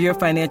 For your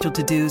financial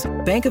to-dos,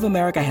 Bank of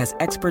America has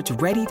experts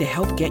ready to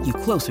help get you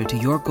closer to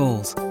your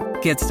goals.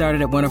 Get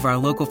started at one of our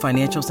local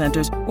financial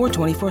centers or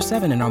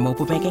 24/7 in our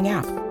mobile banking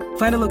app.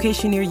 Find a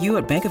location near you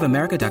at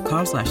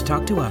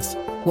bankofamerica.com/talktous.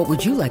 What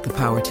would you like the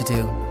power to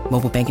do?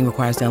 Mobile banking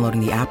requires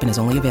downloading the app and is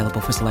only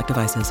available for select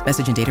devices.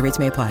 Message and data rates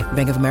may apply.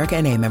 Bank of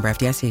America NA, member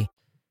FDIC.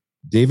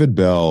 David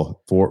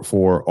Bell,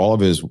 for all of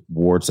his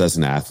warts as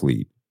an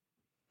athlete,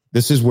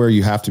 this is where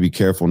you have to be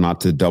careful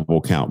not to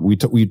double count.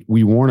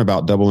 We warn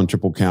about double and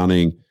triple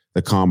counting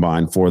the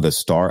combine for the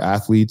star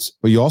athletes,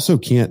 but you also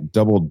can't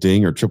double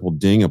ding or triple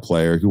ding a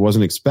player who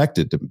wasn't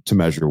expected to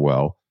measure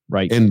well.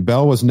 Right. And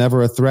Bell was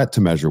never a threat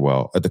to measure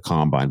well at the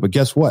combine. But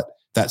guess what?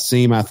 That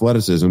same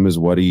athleticism is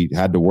what he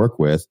had to work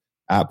with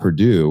at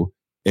Purdue,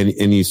 and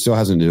he still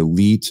has an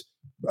elite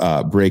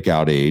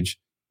breakout age.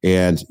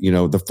 And,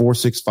 the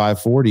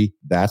 4.65 40,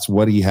 that's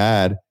what he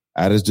had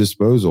at his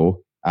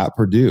disposal at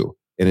Purdue.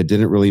 And it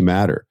didn't really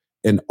matter.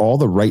 And all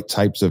the right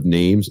types of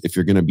names, if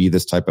you're going to be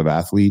this type of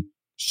athlete,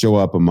 show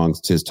up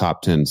amongst his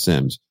top 10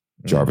 Sims.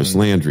 Jarvis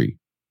Landry,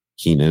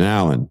 Keenan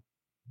Allen,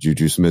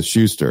 Juju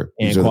Smith-Schuster.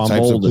 These are the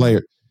types of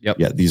players. Yep.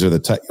 Yeah, these are the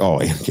type. Oh,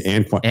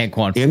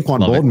 Anquan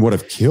Bolden would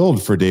have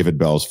killed for David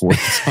Bell's fourth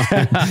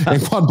time.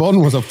 Anquan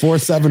Bolden was a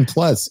 4.7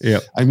 plus.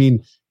 Yep. I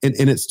mean,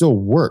 and it still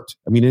worked.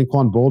 I mean,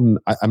 Anquan Bolden,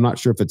 I'm not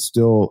sure if it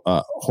still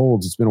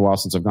holds. It's been a while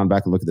since I've gone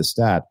back and looked at the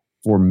stat.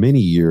 For many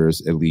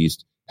years, at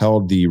least,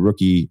 held the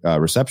rookie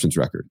receptions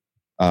record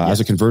as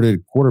a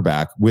converted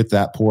quarterback with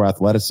that poor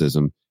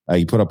athleticism.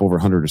 He put up over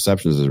 100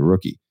 receptions as a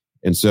rookie.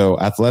 And so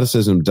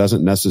athleticism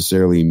doesn't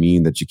necessarily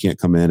mean that you can't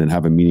come in and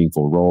have a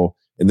meaningful role.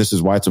 And this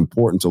is why it's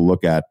important to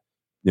look at,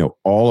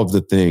 all of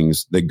the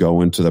things that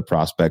go into the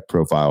prospect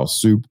profile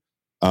soup.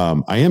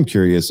 I am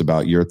curious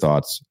about your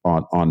thoughts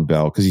on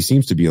Bell, because he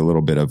seems to be a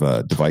little bit of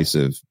a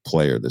divisive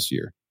player this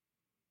year.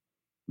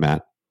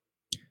 Matt?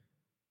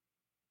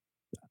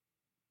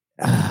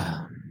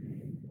 The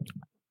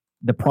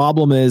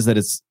problem is that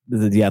it's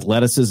the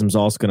athleticism is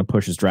also going to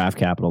push his draft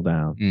capital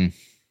down.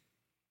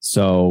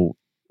 So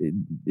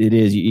it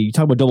is. You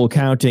talk about double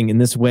counting in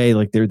this way,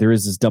 like there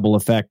is this double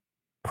effect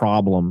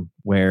problem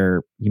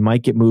where he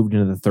might get moved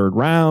into the third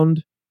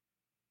round.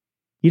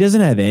 He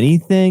doesn't have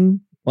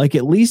anything. Like,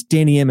 at least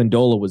Danny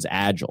Amendola was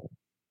agile,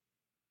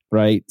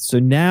 right? So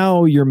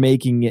now you're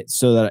making it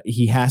so that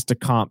he has to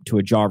comp to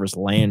a Jarvis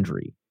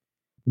Landry.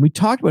 We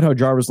talked about how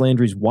Jarvis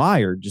Landry's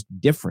wired, just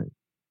different.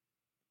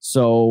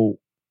 So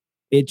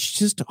it's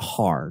just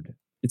hard.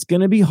 It's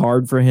going to be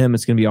hard for him.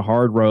 It's going to be a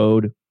hard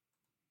road.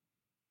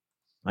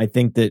 I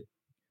think that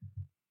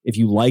if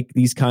you like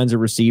these kinds of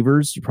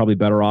receivers, you're probably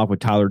better off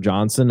with Tyler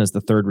Johnson as the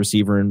third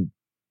receiver in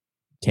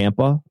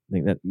Tampa. I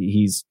think that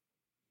he's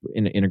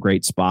in a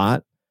great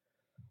spot.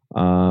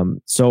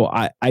 So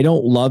I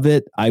don't love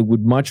it. I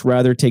would much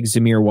rather take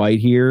Zamir White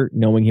here,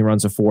 knowing he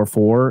runs a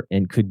 4.4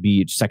 and could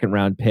be a second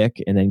round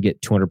pick and then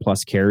get 200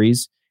 plus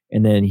carries.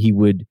 And then he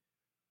would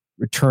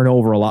return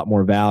over a lot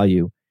more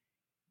value.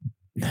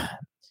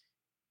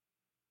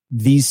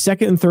 These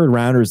second and third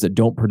rounders that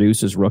don't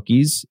produce as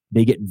rookies,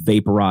 they get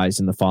vaporized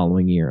in the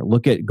following year.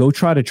 Go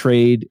try to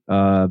trade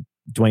Dwayne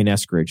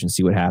Eskridge and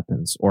see what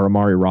happens, or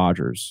Amari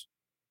Rogers.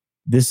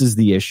 This is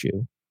the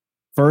issue.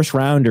 First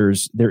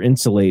rounders, they're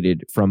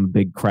insulated from a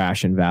big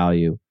crash in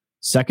value.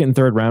 Second and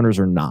third rounders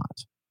are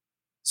not.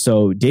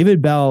 So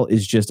David Bell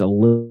is just a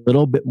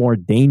little bit more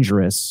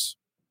dangerous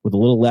with a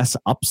little less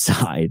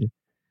upside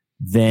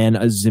than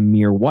a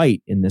Zamir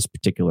White in this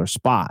particular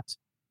spot.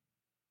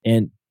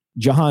 And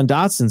Jahan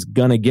Dotson's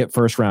going to get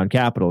first round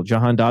capital.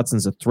 Jahan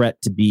Dotson's a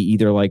threat to be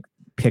either like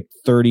pick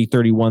 30,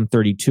 31,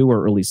 32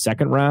 or early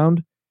second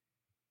round.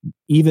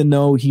 Even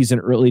though he's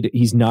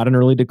not an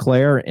early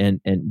declare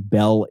and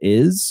Bell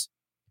is.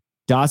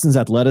 Dotson's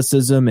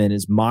athleticism and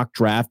his mock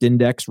draft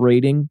index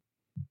rating.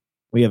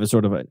 We have a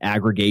sort of an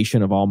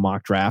aggregation of all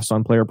mock drafts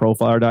on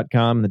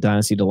playerprofiler.com and the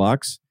Dynasty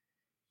Deluxe.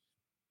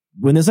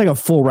 When there's like a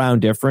full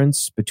round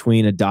difference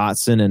between a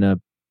Dotson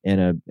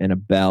and a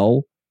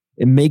Bell,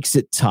 it makes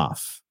it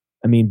tough.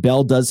 I mean,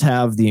 Bell does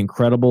have the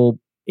incredible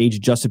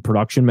age-adjusted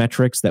production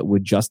metrics that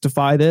would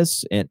justify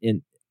this,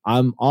 and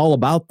I'm all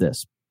about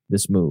this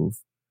move.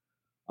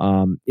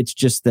 It's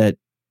just that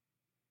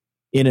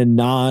in a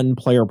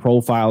non-player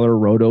profiler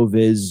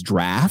RotoViz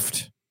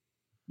draft,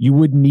 you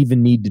wouldn't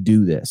even need to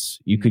do this.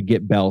 You could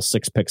get Bell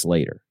 6 picks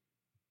later.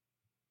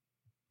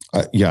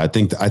 I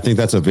think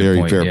that's a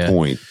very fair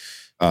point.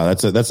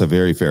 That's a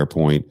very fair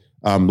point.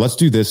 Let's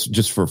do this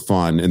just for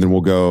fun, and then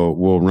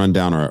we'll run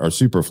down our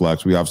super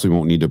flex. We obviously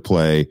won't need to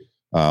play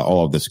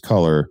all of this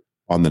color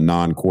on the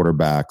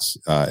non-quarterbacks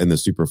in the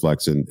super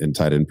flex and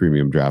tight end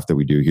premium draft that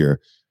we do here.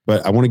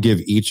 But I want to give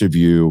each of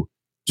you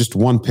just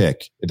one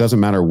pick. It doesn't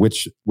matter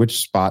which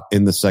spot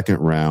in the second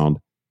round.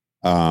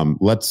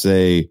 Let's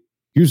say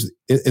who's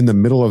in the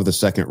middle of the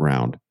second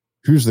round.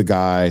 Who's the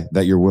guy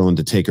that you're willing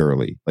to take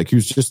early? Like,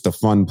 who's just the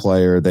fun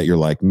player that you're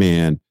like,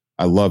 man,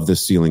 I love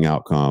this ceiling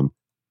outcome.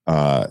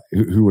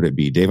 Who would it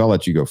be? Dave, I'll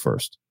let you go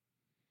first.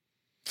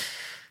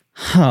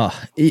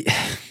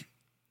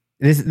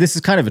 This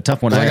is kind of a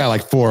tough one. I got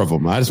like 4 of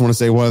them. I just want to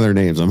say one of their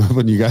names. I'm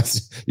hoping you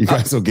guys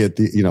will get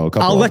a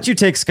couple. I'll let you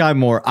take Sky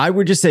Moore. I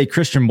would just say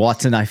Christian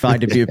Watson I find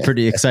to be a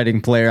pretty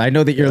exciting player. I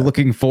know that you're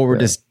looking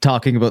forward to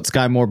talking about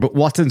Sky Moore, but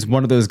Watson's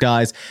one of those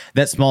guys,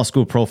 that small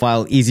school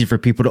profile, easy for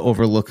people to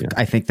overlook.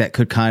 I think that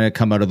could kind of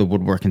come out of the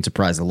woodwork and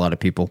surprise a lot of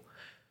people.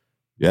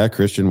 Yeah,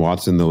 Christian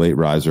Watson, the late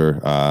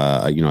riser.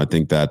 I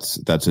think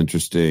that's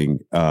interesting.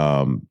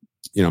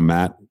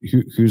 Matt,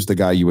 who's the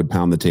guy you would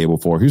pound the table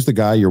for? Who's the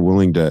guy you're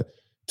willing to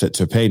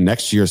pay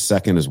next year's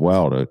second as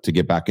well to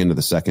get back into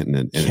the second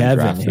and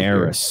Kevin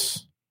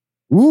Harris.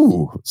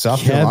 Ooh,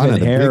 South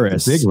Carolina,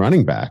 Harris, big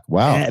running back.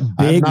 Wow,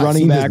 big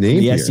running back from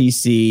the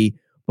SEC.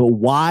 But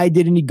why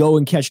didn't he go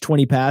and catch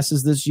 20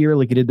 passes this year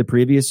like he did the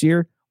previous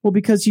year? Well,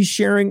 because he's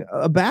sharing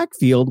a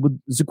backfield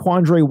with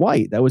Zaquandre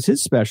White. That was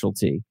his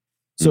specialty.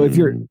 So if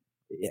you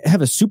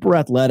have a super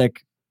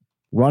athletic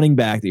running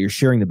back that you're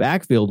sharing the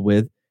backfield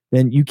with,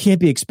 then you can't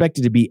be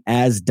expected to be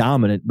as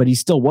dominant, but he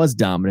still was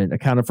dominant,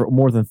 accounted for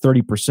more than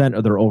 30%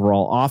 of their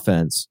overall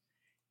offense.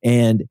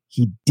 And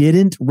he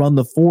didn't run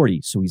the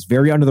 40. So he's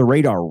very under the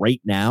radar right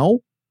now,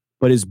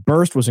 but his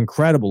burst was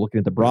incredible. Looking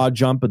at the broad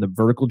jump and the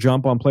vertical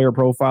jump on Player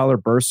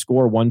Profiler, burst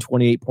score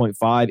 128.5,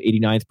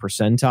 89th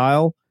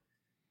percentile.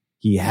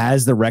 He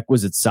has the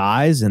requisite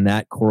size, and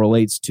that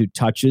correlates to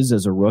touches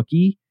as a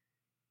rookie.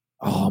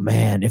 Oh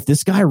man, if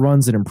this guy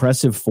runs an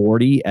impressive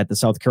 40 at the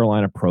South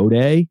Carolina Pro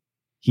Day,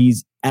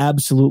 he's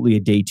absolutely a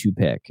day 2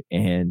 pick,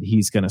 and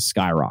he's going to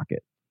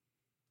skyrocket.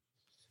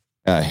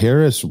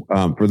 Harris,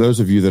 for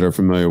those of you that are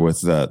familiar with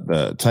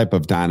the type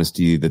of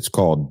dynasty that's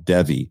called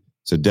Devy.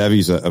 So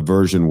Devy's a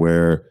version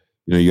where,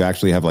 you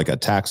actually have like a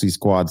taxi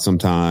squad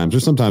sometimes, or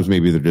sometimes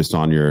maybe they're just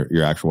on your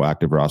actual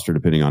active roster,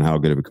 depending on how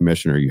good of a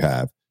commissioner you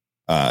have.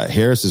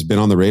 Harris has been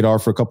on the radar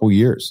for a couple of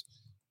years,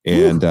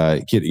 and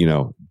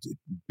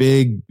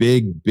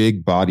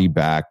big body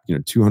back,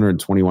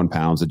 221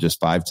 pounds at just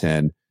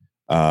 5'10",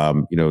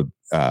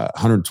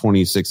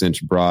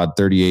 126-inch broad,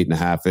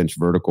 38.5-inch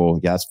vertical.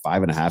 Yeah, that's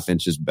 5.5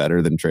 inches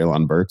better than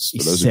Treylon Burks.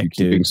 For those of you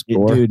keeping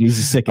score, dude, he's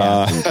a sick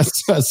athlete.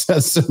 That's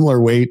a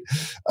similar weight.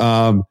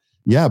 But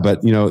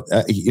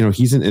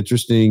he's an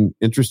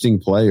interesting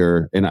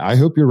player, and I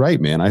hope you're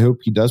right, man. I hope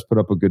he does put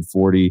up a good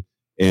 40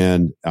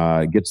 and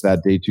gets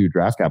that day 2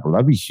 draft capital.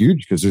 That'd be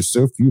huge because there's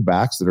so few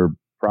backs that are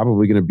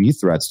probably going to be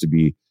threats to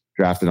be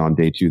drafted on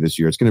day 2 this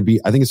year. I think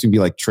it's going to be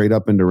like trade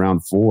up into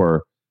round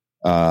 4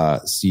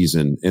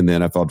 season in the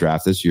NFL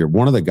draft this year.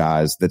 One of the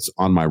guys that's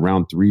on my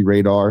round 3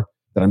 radar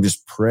that I'm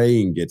just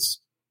praying gets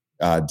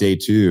day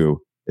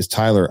 2 is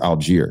Tyler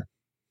Algier.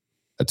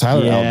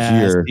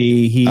 Algier.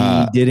 He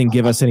didn't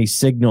give us any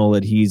signal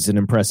that he's an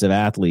impressive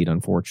athlete,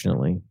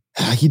 unfortunately.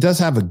 He does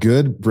have a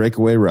good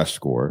breakaway rush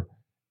score.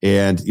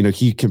 And,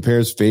 he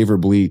compares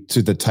favorably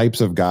to the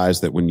types of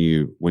guys that when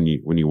you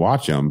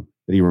watch him,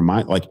 that he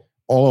remind, like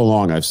all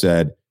along, I've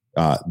said,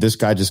 this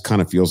guy just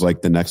kind of feels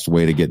like the next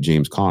way to get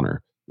James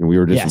Conner. And we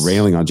were just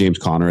railing on James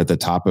Conner at the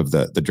top of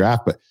the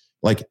draft, but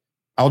like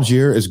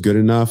Algier is good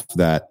enough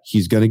that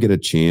he's going to get a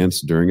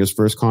chance during his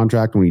first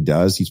contract. When he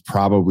does, he's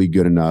probably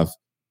good enough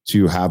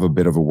to have a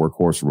bit of a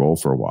workhorse role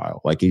for a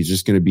while. Like he's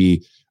just going to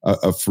be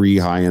a free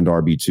high-end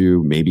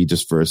RB2, maybe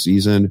just for a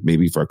season,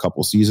 maybe for a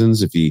couple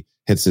seasons if he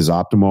hits his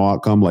optimal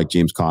outcome like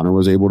James Conner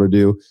was able to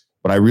do.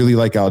 But I really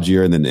like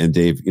Algier, and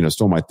Dave,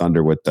 stole my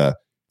thunder with the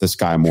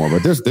Sky Moore.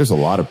 But there's a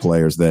lot of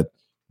players that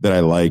I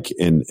like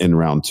in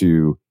round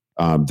 2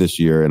 this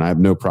year, and I have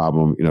no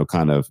problem,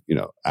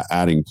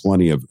 adding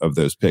plenty of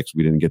those picks.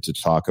 We didn't get to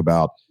talk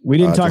about. We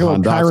didn't talk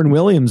about Kyron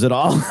Williams at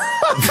all.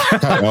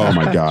 Oh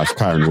my gosh,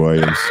 Kyron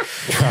Williams.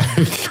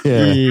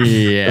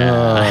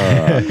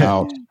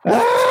 Out.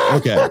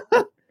 Okay.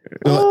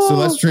 So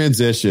let's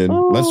transition.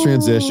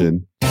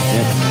 And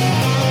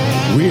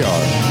we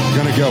are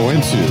going to go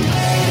into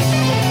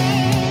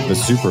the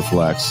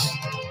Superflex.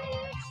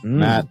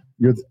 Matt,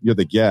 you're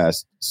the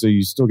guest, so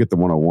you still get the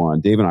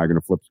 101. Dave and I are going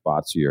to flip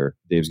spots here.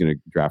 Dave's going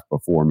to draft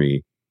before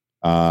me.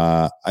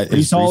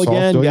 Breece Hall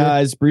again,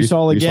 guys. Breece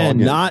Hall again.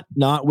 Not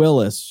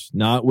Willis.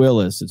 Not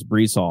Willis. It's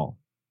Breece Hall.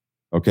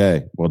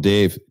 Okay. Well,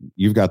 Dave,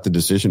 you've got the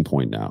decision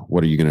point now.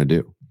 What are you going to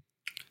do?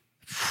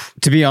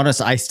 To be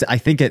honest, I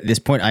think at this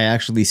point, I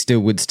actually still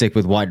would stick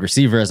with wide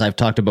receiver. As I've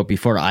talked about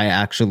before, I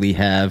actually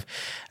have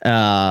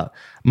my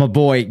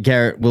boy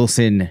Garrett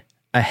Wilson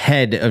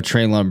ahead of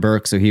Treylon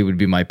Burks, so he would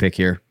be my pick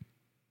here.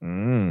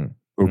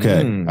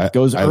 Okay.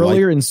 Goes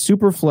earlier in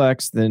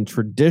Superflex than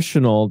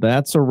traditional.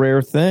 That's a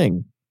rare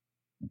thing.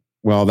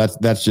 Well,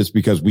 that's just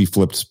because we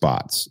flipped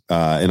spots.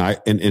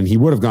 And he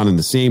would have gone in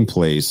the same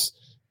place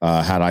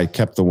had I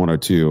kept the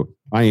 102.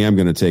 I am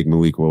going to take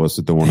Malik Willis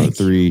at the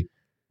 103.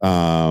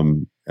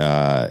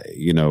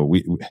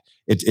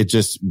 It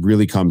just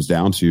really comes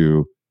down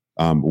to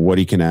what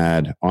he can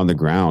add on the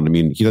ground. I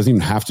mean, he doesn't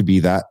even have to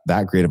be that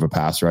great of a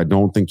passer. I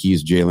don't think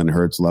he's Jalen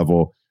Hurts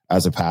level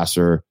as a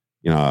passer.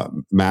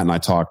 Matt and I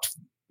talked,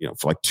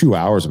 for like 2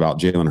 hours about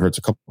Jalen Hurts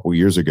a couple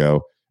years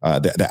ago,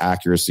 the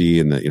accuracy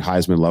and the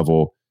Heisman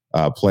level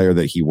player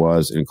that he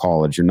was in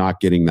college. You're not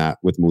getting that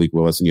with Malik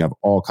Willis, and you have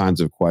all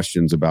kinds of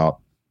questions about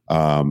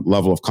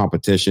level of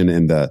competition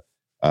and the,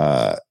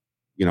 I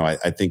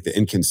think the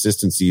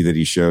inconsistency that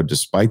he showed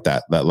despite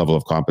that level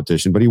of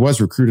competition. But he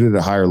was recruited at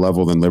a higher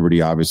level than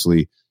Liberty,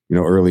 obviously,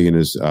 early in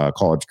his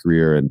college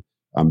career. And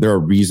there are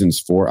reasons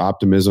for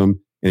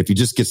optimism. And if he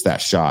just gets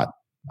that shot,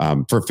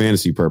 for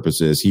fantasy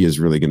purposes, he is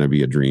really going to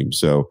be a dream.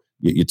 So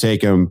you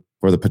take him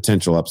for the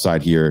potential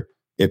upside here.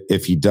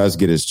 If he does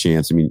get his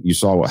chance, I mean, you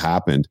saw what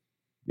happened,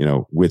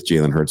 with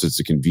Jalen Hurts. It's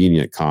a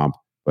convenient comp,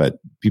 but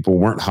people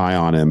weren't high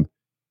on him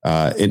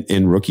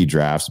in rookie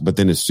drafts. But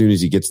then as soon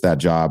as he gets that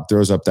job,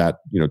 throws up that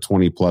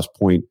 20 plus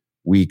point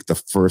week the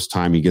first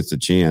time he gets a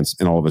chance,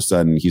 and all of a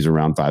sudden he's a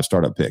round 5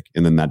 startup pick,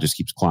 and then that just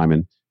keeps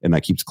climbing, and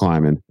that keeps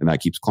climbing, and that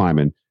keeps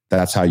climbing.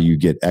 That's how you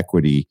get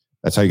equity.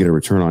 That's how you get a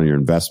return on your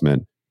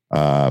investment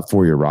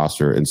for your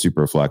roster in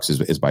Superflex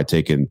is by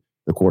taking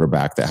the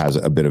quarterback that has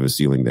a bit of a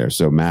ceiling there.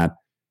 So Matt,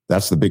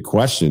 that's the big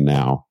question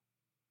now.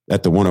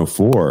 At the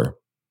 104,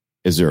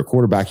 is there a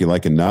quarterback you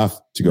like enough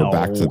to go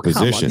back to the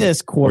position?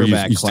 This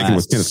quarterback class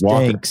with Kenneth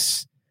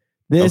stinks.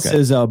 Walker? This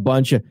is a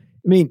bunch of.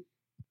 I mean,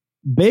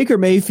 Baker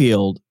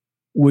Mayfield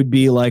would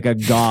be like a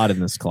god in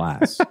this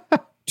class.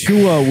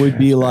 Tua would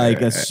be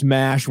like a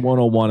smash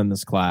 101 in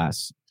this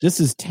class. This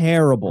is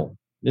terrible.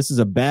 This is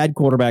a bad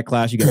quarterback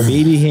class. You got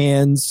baby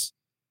hands.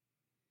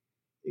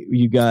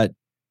 You got,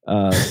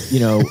 you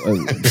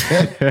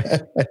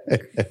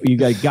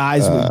got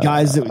guys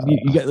that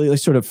you got like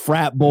sort of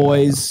frat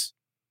boys,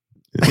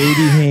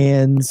 baby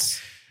hands.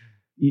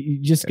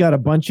 You just got a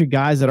bunch of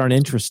guys that aren't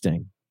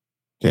interesting.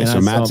 Okay, so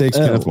Matt takes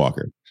Kenneth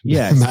Walker.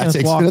 Yeah, Matt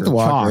takes Kenneth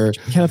Walker.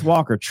 Kenneth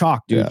Walker,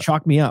 chalk, dude. Yeah.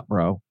 Chalk me up,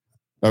 bro.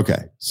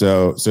 Okay,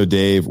 so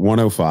Dave,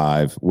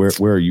 105. Where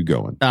are you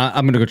going?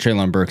 I'm going to go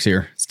Treylon Burks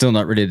here. Still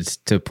not ready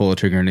to pull a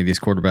trigger on any of these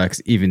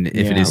quarterbacks, even if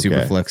it is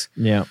super flex.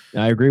 Yeah,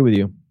 I agree with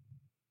you.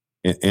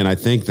 And I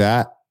think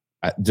that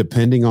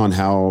depending on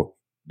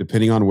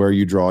where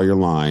you draw your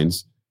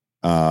lines,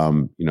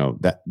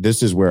 that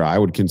this is where I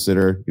would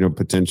consider,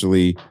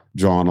 potentially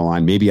drawing a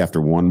line. Maybe after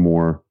one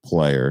more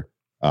player,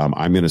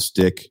 I'm going to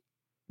stick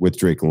with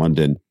Drake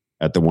London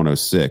at the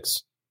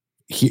 106.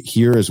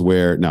 Here is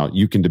where now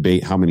you can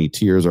debate how many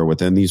tiers are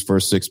within these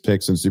first 6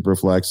 picks in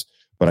Superflex,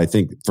 but I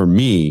think for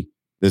me,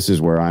 this is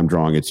where I'm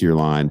drawing a tier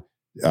line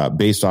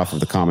based off of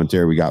the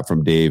commentary we got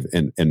from Dave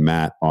and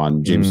Matt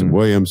on Jameson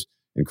Williams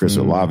and Chris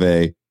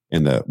Olave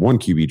in the 1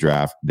 QB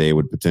draft. They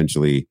would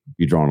potentially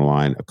be drawing a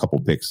line a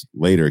couple picks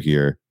later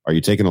here. Are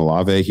you taking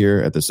Olave here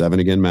at the 7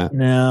 again, Matt?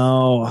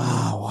 No.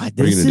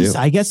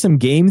 I guess some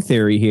game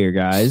theory here,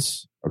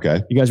 guys.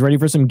 Okay. You guys ready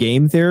for some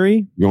game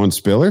theory? You on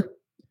Spiller?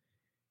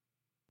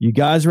 You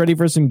guys ready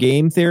for some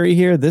game theory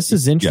here? This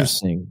is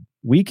interesting. Yes.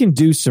 We can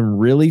do some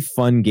really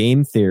fun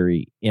game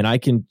theory.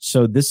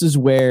 So this is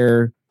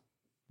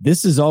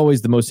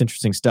always the most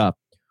interesting stuff.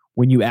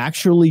 When you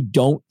actually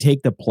don't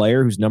take the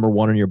player who's number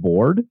 1 on your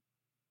board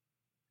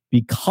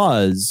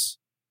because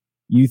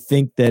you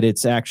think that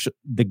it's actually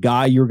the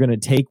guy you're going to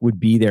take would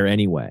be there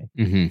anyway.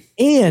 Mm-hmm.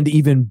 And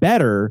even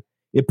better,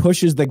 it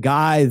pushes the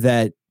guy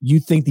that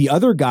you think the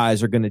other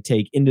guys are going to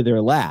take into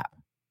their lap.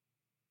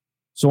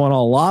 So on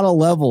a lot of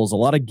levels, a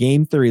lot of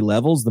game theory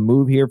levels, the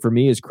move here for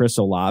me is Chris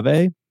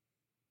Olave.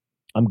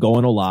 I'm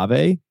going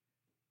Olave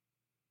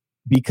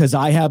because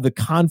I have the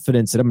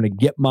confidence that I'm going to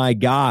get my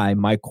guy,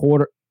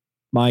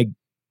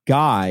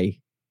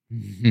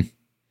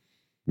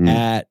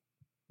 at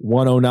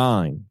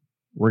 109.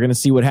 We're going to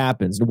see what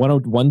happens. The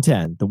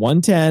 110. The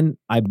 110,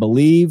 I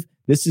believe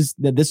this is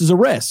a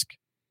risk.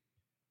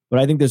 But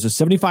I think there's a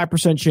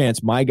 75%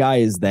 chance my guy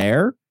is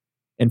there.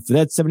 And for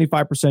that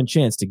 75%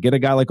 chance to get a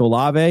guy like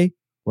Olave,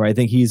 where I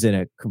think he's in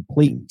a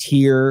complete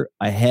tier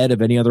ahead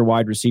of any other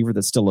wide receiver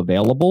that's still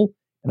available,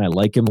 and I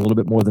like him a little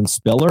bit more than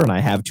Spiller, and I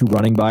have 2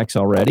 running backs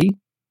already.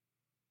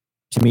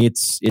 To me,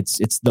 it's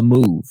the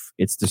move.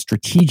 It's the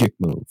strategic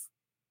move.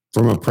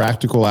 From a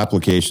practical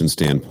application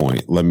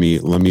standpoint, let me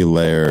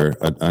layer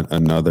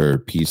another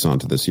piece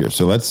onto this here.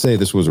 So let's say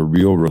this was a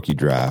real rookie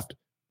draft,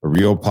 a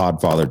real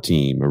Podfather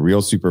team, a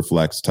real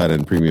Superflex tight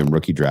end premium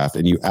rookie draft,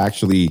 and you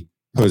actually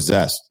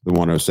possessed the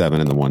 107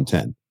 and the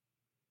 110.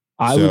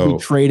 I would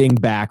be trading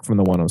back from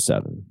the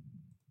 107.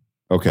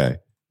 Okay.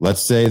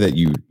 Let's say that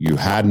you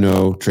had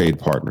no trade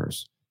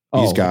partners.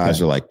 These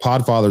guys are like,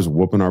 Podfather's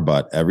whooping our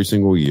butt every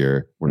single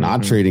year. We're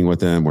not trading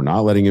with him. We're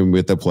not letting him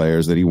with the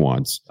players that he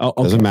wants.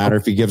 Doesn't matter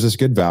if he gives us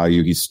good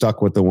value. He's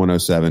stuck with the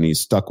 107. He's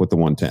stuck with the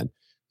 110.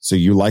 So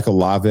you like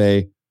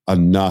Olave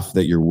enough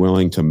that you're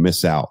willing to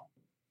miss out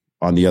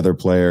on the other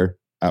player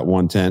at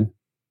 110?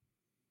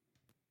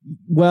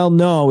 Well,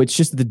 no, it's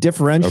just the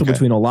differential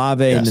between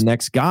Olave and the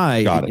next guy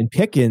in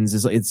Pickens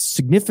is it's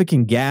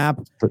significant gap.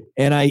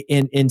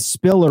 And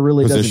Spiller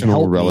really doesn't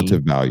help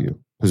relative value.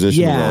 So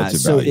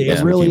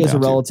it really is a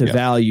relative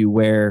value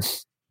where,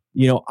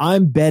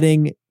 I'm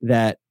betting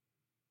that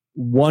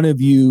one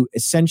of you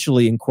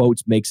essentially, in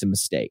quotes, makes a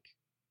mistake.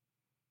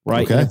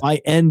 Right. Okay. If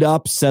I end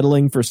up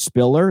settling for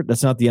Spiller,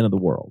 that's not the end of the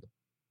world.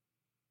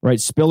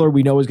 Right. Spiller,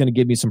 we know, is going to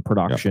give me some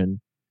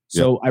production.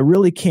 Yep. So I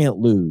really can't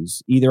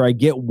lose. Either I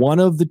get one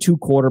of the 2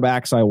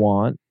 quarterbacks I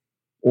want,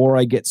 or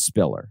I get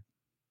Spiller.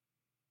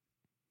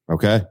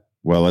 Okay.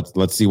 Well,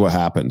 let's see what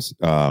happens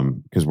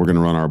because we're going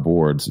to run our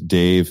boards.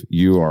 Dave,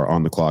 you are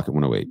on the clock at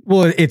 108.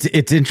 Well,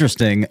 it's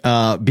interesting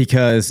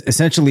because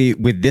essentially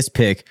with this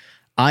pick,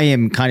 I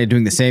am kind of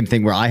doing the same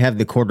thing where I have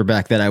the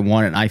quarterback that I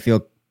want, and I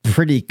feel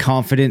pretty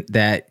confident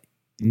that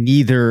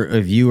neither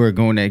of you are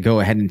going to go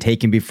ahead and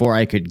take him before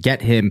I could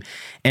get him.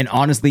 And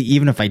honestly,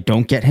 even if I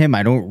don't get him,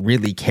 I don't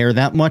really care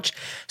that much.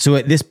 So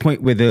at this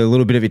point, with a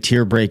little bit of a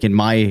tier break in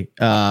my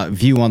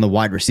view on the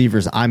wide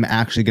receivers, I'm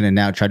actually going to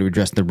now try to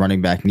address the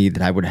running back need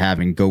that I would have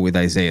and go with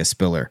Isaiah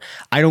Spiller.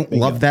 I don't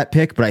love that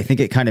pick, but I think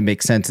it kind of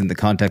makes sense in the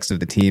context of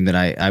the team that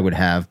I would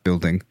have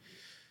building.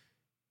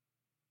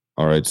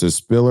 All right. So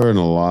Spiller and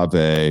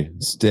Olave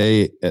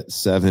stay at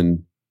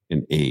 7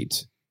 and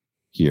 8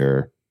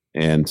 here.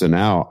 And so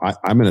now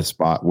I'm in a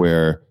spot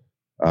where,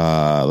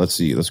 let's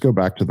see, let's go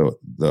back to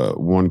the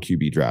one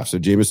QB draft. So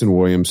Jameson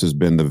Williams has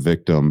been the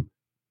victim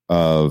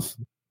of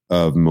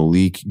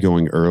Malik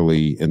going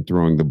early and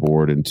throwing the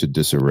board into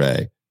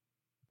disarray.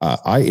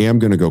 I am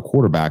going to go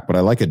quarterback, but I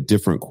like a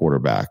different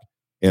quarterback.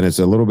 And it's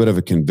a little bit of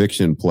a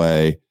conviction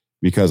play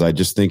because I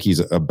just think he's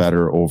a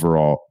better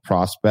overall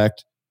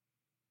prospect.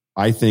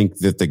 I think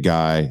that the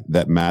guy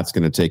that Matt's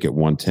going to take at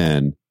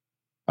 110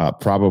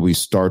 probably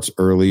starts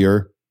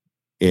earlier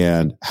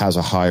and has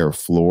a higher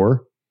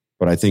floor.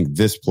 But I think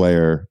this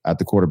player at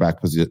the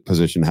quarterback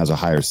position has a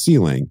higher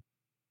ceiling.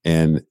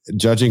 And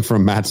judging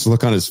from Matt's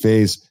look on his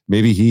face,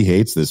 maybe he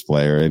hates this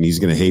player and he's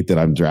going to hate that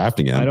I'm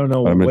drafting him. I don't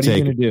know. What are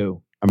you going to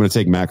do? I'm going to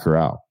take Matt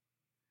Corral.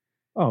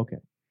 Oh, okay.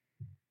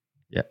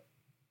 Yeah.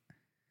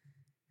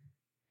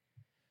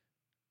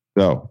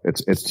 So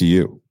it's to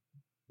you.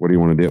 What do you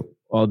want to do?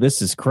 Oh,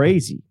 this is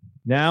crazy.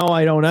 Now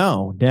I don't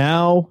know.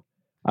 Now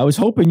I was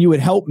hoping you would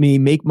help me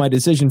make my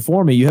decision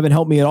for me. You haven't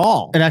helped me at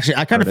all. And actually,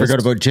 I kind of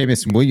forgot about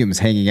Jameson Williams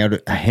hanging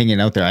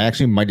out there. I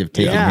actually might have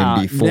taken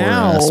him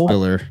before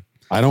Spiller.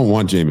 I don't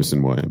want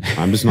Jameson Williams.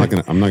 I'm not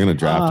gonna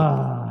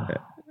draft him.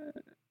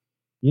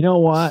 You know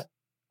what?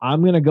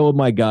 I'm gonna go with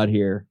my gut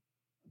here.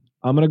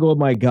 I'm gonna go with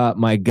my gut.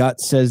 My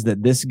gut says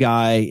that this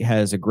guy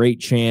has a great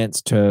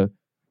chance to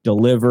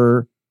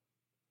deliver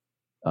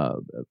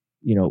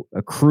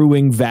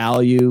accruing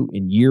value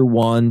in year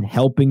one,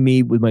 helping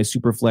me with my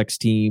Superflex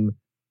team,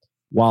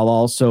 while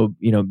also,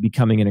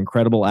 becoming an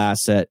incredible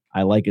asset.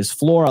 I like his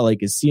floor. I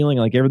like his ceiling.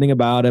 I like everything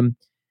about him.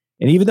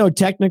 And even though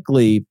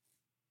technically,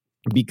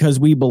 because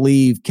we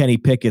believe Kenny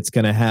Pickett's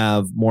going to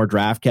have more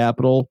draft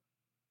capital,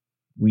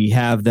 we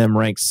have them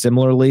ranked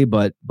similarly,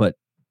 but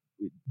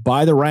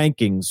by the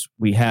rankings,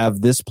 we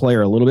have this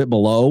player a little bit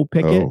below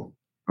Pickett.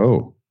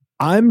 Oh.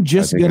 I'm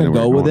just going to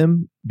go with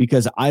him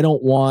because I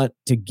don't want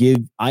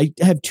to I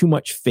have too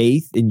much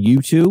faith in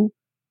you two.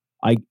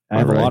 I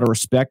have a lot of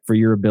respect for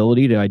your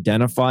ability to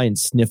identify and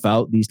sniff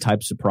out these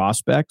types of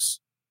prospects.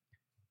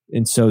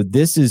 And so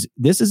this is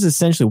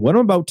essentially what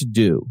I'm about to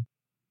do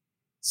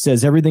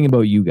says everything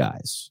about you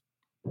guys.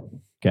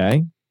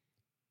 Okay.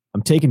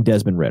 I'm taking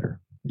Desmond Ridder.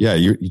 Yeah.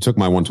 You took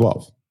my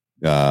 112.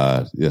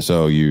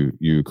 So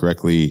you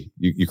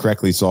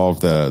correctly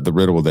solved the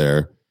riddle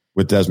there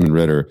with Desmond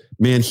Ridder.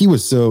 Man, he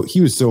was so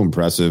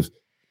impressive.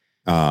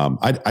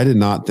 I did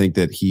not think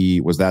that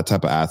he was that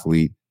type of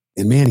athlete.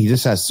 And man, he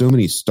just has so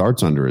many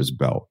starts under his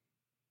belt.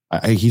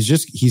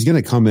 He's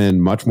going to come in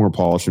much more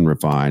polished and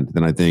refined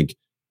than I think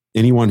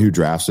anyone who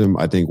drafts him,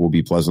 I think, will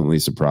be pleasantly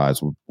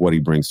surprised with what he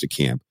brings to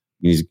camp.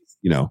 He's,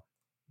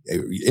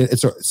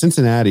 it's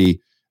Cincinnati.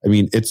 I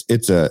mean,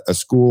 it's a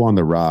school on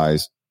the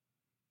rise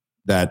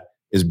that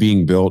is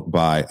being built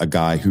by a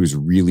guy who's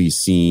really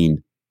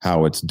seen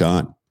how it's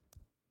done.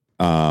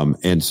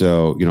 And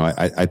so,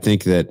 I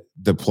think that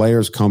the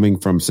players coming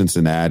from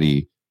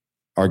Cincinnati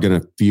are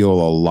going to feel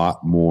a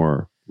lot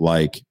more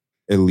like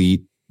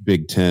elite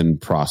Big Ten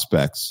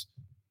prospects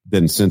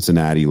than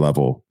Cincinnati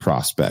level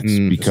prospects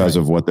because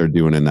of what they're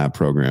doing in that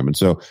program. And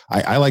so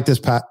I like this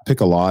pick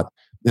a lot.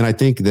 And I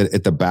think that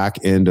at the back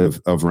end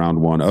of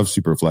round one of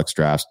Superflex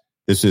drafts,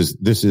 this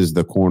is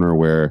the corner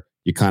where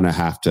you kind of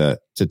have to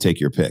take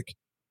your pick.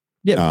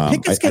 Yeah.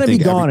 Pickett's going to be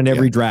gone in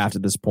every draft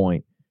at this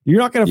point. You're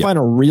not going to find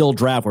a real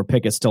draft where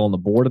Pickett's still on the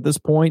board at this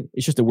point.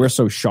 It's just that we're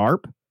so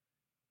sharp.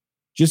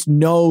 Just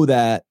know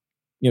that,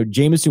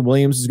 Jameson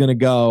Williams is going to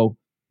go.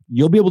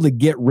 You'll be able to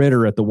get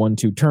Ridder at the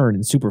 1-2 turn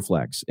in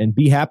Superflex and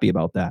be happy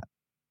about that.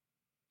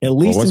 At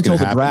least until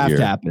the draft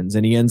happens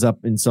and he ends up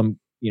in some,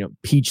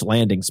 peach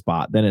landing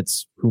spot. Then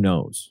it's who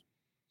knows.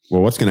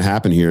 Well, what's going to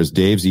happen here is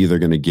Dave's either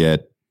going to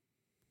get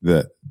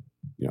the,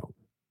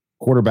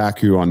 quarterback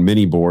who on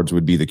many boards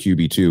would be the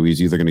QB2.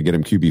 He's either going to get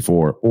him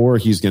QB4 or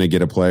he's going to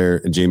get a player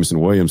in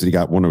Jameson Williams that he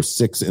got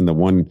 106 in the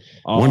one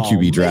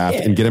QB draft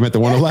and get him at the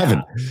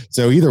 111.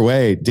 So either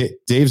way,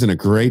 Dave's in a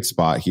great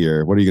spot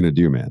here. What are you going to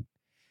do, man?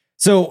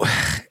 So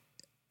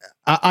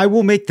I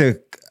will make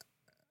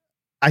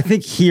I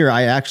think here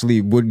I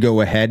actually would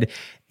go ahead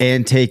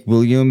and take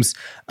Williams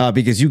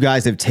because you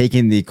guys have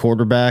taken the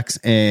quarterbacks.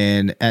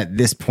 And at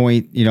this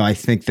point, I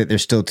think that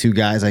there's still two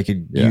guys I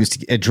could use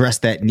to address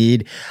that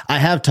need. I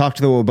have talked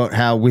though about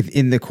how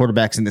within the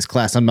quarterbacks in this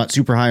class, I'm not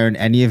super high on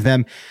any of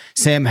them.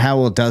 Sam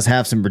Howell does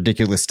have some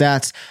ridiculous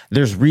stats.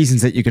 There's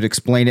reasons that you could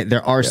explain it.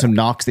 There are some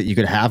knocks that you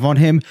could have on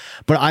him,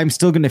 but I'm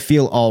still going to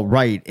feel all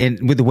right.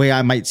 And with the way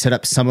I might set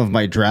up some of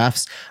my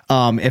drafts,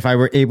 if I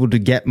were able to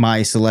get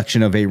my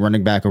selection of a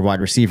running back or wide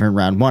receiver in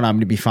round 1, I'm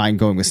going to be fine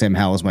going with Sam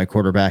Howell as my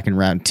quarterback in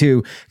round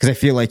 2, because I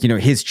feel like,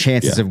 his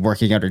chances of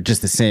working out are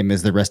just the same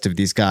as the rest of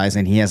these guys.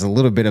 And he has a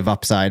little bit of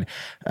upside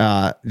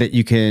that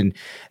you can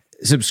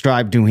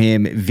subscribe to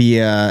him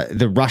via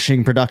the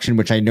rushing production,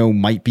 which I know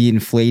might be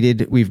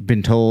inflated, we've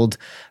been told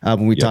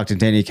when we talked to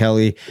Danny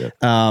Kelly.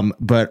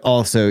 But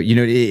also,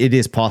 it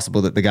is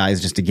possible that the guy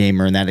is just a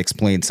gamer, and that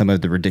explains some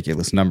of the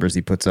ridiculous numbers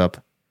he puts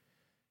up.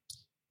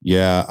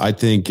 Yeah, I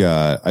think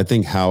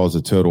Howell's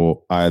a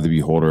total eye of the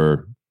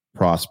beholder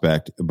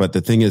prospect. But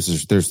the thing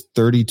is there's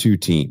 32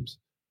 teams,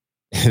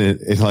 and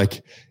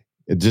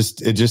it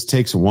just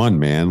takes one,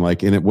 man.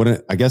 And it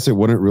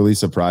wouldn't really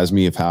surprise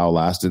me if Howell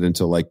lasted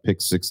until pick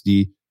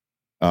 60.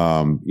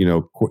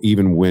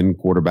 Even when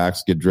quarterbacks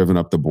get driven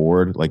up the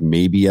board,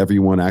 maybe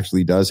everyone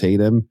actually does hate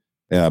him.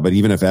 But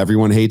even if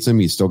everyone hates him,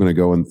 he's still going to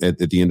go at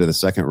the end of the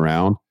second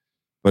round.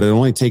 But it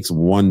only takes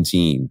one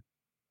team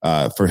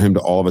for him to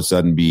all of a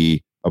sudden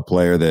be a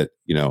player that,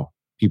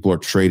 people are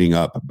trading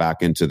up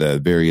back into the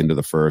very end of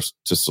the first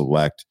to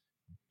select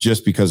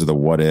just because of the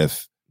what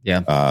if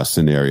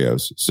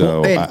scenarios.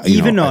 So I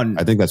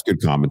think that's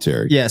good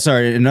commentary. Yeah.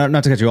 Sorry,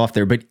 not to cut you off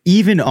there, but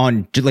even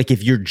on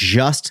if you're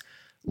just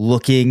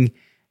looking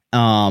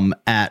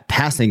at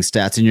passing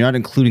stats and you're not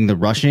including the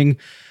rushing,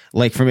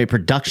 from a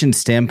production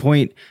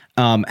standpoint,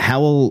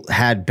 Howell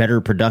had better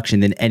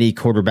production than any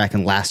quarterback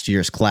in last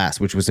year's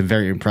class, which was a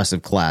very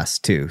impressive class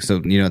too.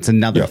 So, it's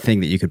another thing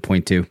that you could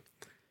point to.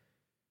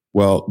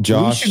 Well,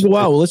 Josh, we should go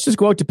out. Well, let's just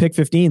go out to pick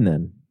 15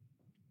 then.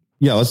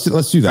 Yeah, let's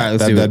do that.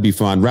 Right, that'd be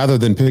fun. Rather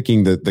than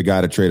picking the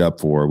guy to trade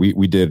up for,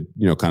 we did,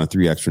 kind of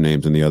 3 extra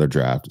names in the other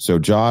draft. So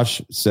Josh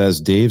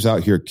says Dave's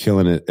out here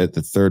killing it at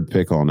the third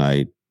pick all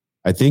night.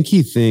 I think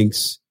he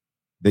thinks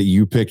that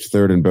you picked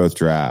third in both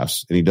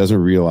drafts, and he doesn't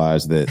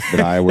realize that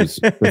I was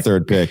the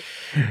third pick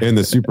in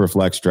the super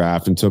flex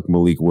draft and took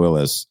Malik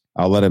Willis.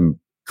 I'll let him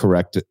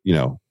correct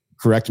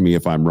me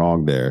if I'm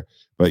wrong there.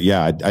 But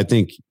yeah, I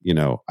think,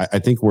 I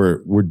think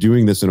we're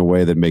doing this in a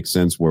way that makes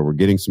sense, where we're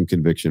getting some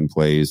conviction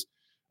plays,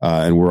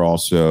 and we're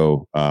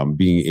also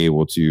being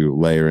able to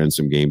layer in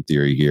some game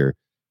theory here.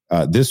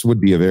 This would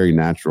be a very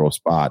natural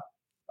spot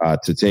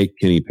to take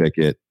Kenny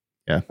Pickett.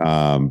 Yeah.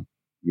 I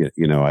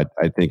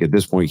think at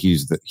this point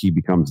he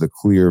becomes the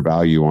clear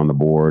value on the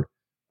board.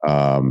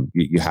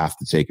 You have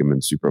to take him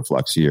in super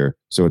flex here.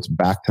 So it's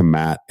back to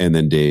Matt and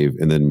then Dave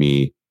and then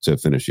me to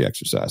finish the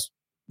exercise.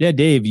 Yeah,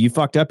 Dave, you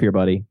fucked up here,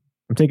 buddy.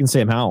 I'm taking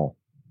Sam Howell.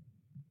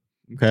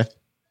 Okay.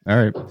 All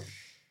right.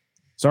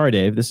 Sorry,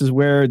 Dave. This is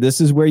where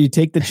you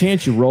take the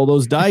chance. You roll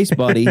those dice,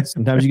 buddy.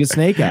 Sometimes you get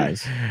snake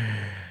eyes.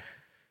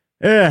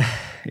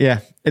 Yeah,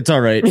 it's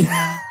all right.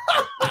 I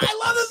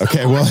love this.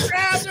 Okay, well,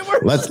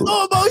 let's so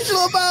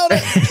emotional about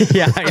it.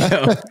 Yeah, I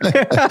know.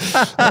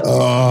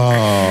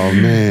 Oh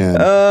man.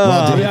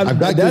 Well, Dave, I've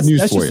got good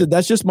news for you.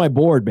 That's just my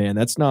board, man.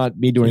 That's not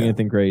me doing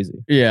anything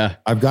crazy. Yeah.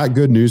 I've got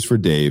good news for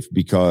Dave,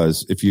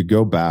 because if you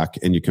go back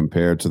and you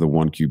compare to the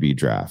 1 QB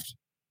draft,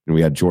 and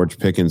we had George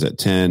Pickens at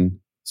 10,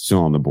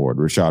 still on the board.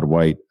 Rachaad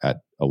White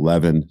at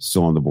 11,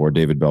 still on the board.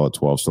 David Bell at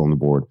 12, still on the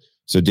board.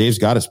 So Dave's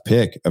got his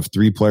pick of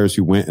 3 players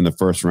who went in the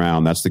first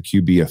round. That's the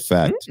QB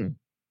effect.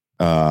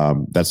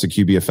 That's the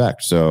QB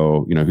effect.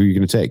 So, who are you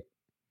going to take?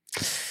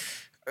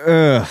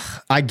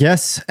 I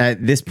guess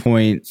at this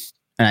point,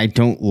 and I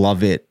don't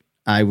love it,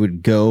 I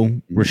would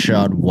go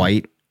Rachaad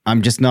White.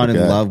 I'm just not in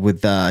love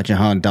with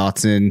Jahan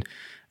Dotson.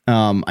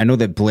 I know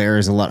that Blair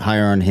is a lot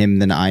higher on him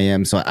than I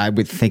am, so I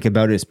would think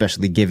about it,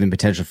 especially given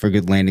potential for a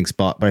good landing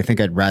spot. But I think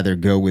I'd rather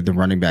go with the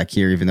running back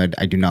here, even though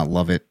I do not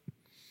love it.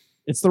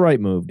 It's the right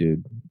move,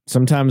 dude.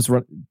 Sometimes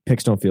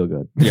picks don't feel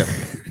good. Yep.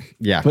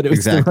 Yeah, but it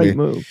was the right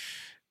move.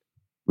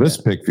 This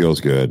pick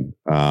feels good.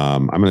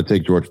 I'm going to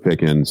take George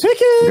Pickens.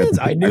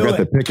 I got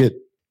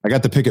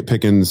the Pickett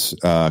Pickens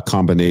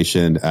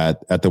combination at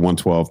the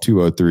 112,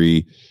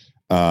 203.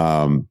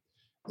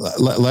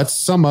 Let's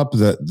sum up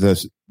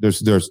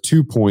there's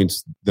 2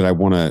 points that I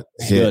want to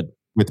hit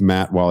with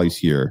Matt while he's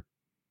here,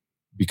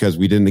 because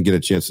we didn't get a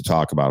chance to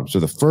talk about them. So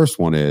the first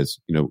one is,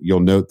 you'll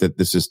note that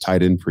this is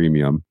tight end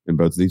premium in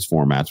both of these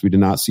formats. We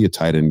did not see a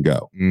tight end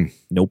go.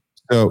 Nope.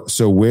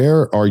 So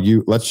where are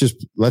you? Let's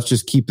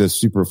just keep this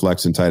super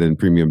flex and tight end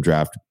premium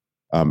draft.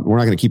 We're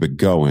not going to keep it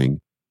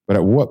going, but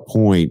at what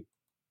point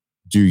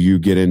do you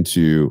get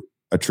into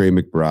a Trey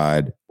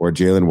McBride or a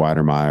Jalen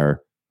Weidermeyer,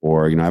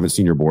 or, I haven't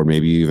seen your board,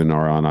 maybe even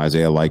are on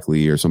Isaiah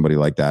Likely or somebody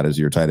like that as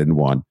your tight end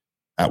 1.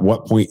 At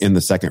what point in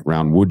the second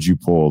round would you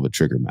pull the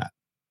trigger, Matt?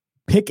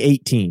 Pick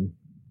 18.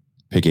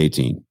 Pick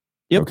 18.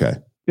 Yep. Okay.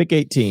 Pick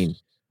 18.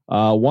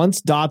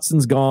 Once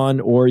Dotson's gone,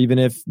 or even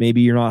if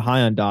maybe you're not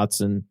high on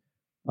Dotson,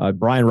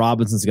 Brian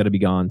Robinson's got to be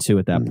gone too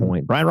at that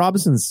point. Brian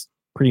Robinson's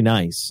pretty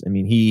nice. I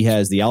mean, he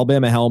has the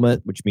Alabama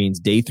helmet, which means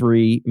day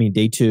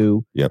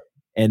 2. Yep.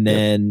 And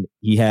then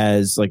he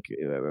has like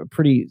a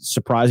pretty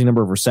surprising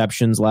number of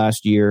receptions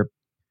last year,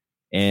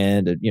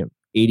 and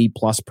 80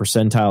 plus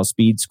percentile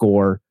speed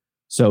score.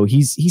 So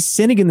he's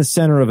sitting in the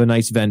center of a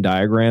nice Venn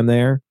diagram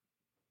there.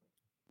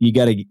 You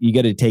got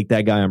to take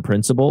that guy on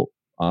principle.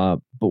 But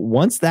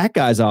once that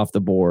guy's off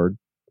the board,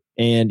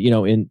 and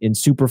in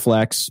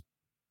Superflex,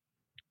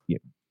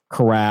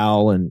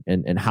 Corral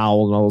and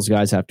Howell and all those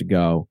guys have to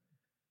go.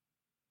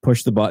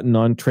 Push the button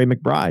on Trey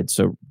McBride.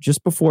 So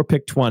just before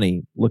pick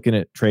 20, looking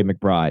at Trey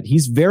McBride,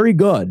 he's very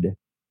good.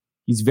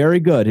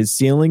 His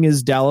ceiling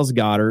is Dallas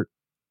Goedert.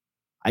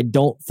 I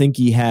don't think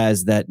he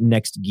has that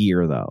next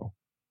gear though.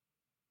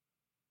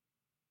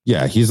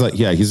 Yeah, he's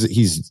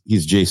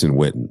Jason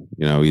Witten.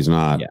 He's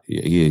not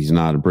he's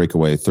not a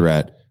breakaway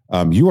threat.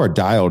 You are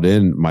dialed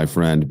in, my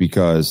friend,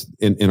 because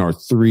in our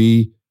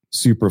 3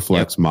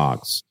 Superflex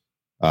mocks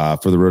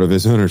for the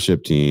RotoViz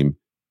ownership team,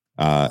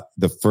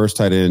 the first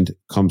tight end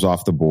comes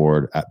off the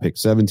board at pick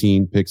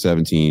 17, pick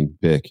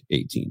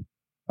 18.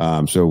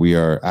 So we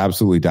are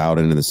absolutely dialed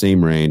into the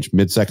same range,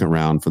 mid-second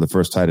round for the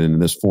first tight end in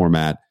this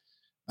format.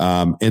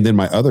 And then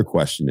my other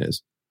question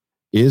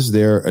is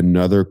there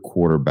another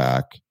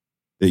quarterback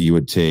that you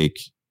would take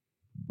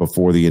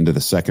before the end of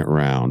the second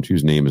round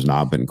whose name has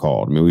not been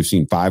called? I mean, we've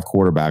seen 5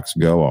 quarterbacks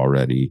go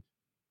already.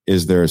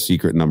 Is there a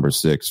secret number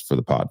 6 for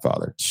the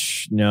Podfather?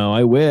 No,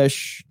 I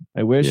wish,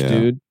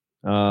 dude.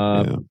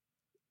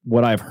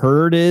 What I've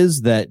heard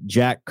is that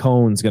Jack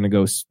Cohn's going to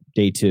go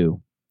day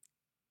 2.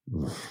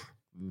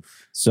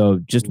 So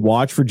just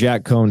watch for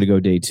Jack Cohn to go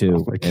day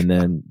 2, and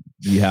then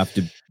you have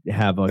to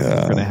have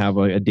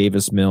a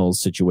Davis Mills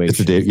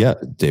situation.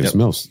 It's Davis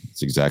Mills.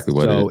 It's exactly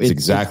what it is. It's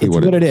exactly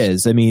what it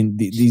is. I mean,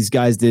 these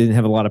guys didn't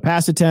have a lot of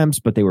pass attempts,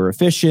 but they were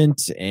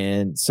efficient,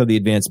 and so the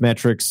advanced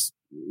metrics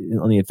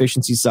on the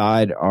efficiency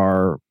side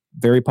are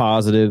very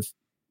positive.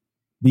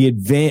 The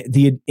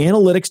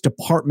analytics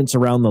departments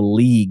around the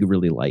league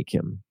really like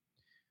him.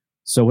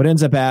 So what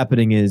ends up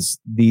happening is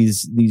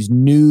these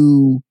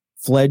new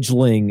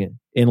fledgling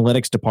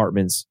analytics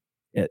departments,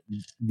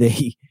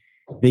 they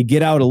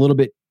get out a little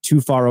bit too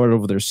far out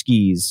over their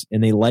skis,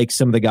 and they like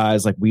some of the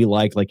guys like we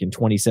like in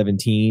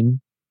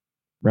 2017.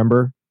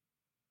 Remember?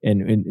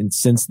 And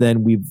since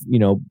then we've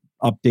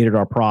updated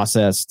our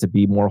process to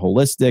be more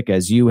holistic,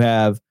 as you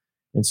have,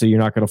 and so you're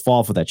not going to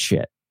fall for that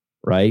shit,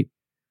 right?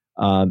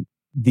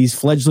 These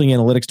fledgling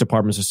analytics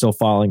departments are still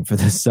falling for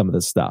some of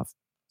this stuff.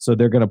 So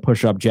they're going to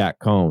push up Jack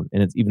Cohn.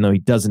 And even though he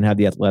doesn't have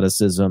the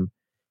athleticism,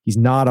 he's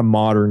not a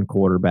modern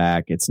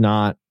quarterback. It's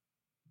not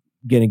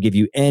going to give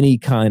you any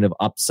kind of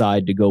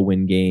upside to go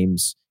win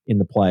games in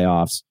the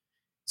playoffs.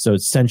 So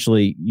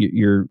essentially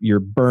you're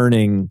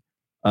burning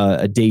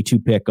a day 2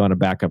 pick on a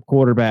backup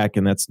quarterback,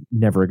 and that's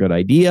never a good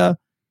idea.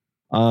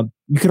 You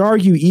could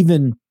argue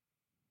even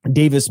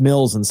Davis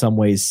Mills in some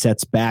ways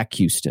sets back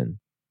Houston.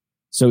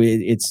 So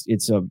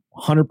it's a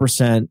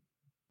 100%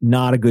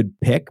 not a good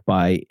pick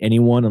by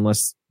anyone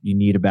unless you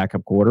need a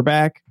backup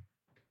quarterback.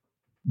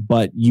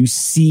 But you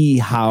see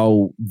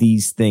how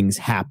these things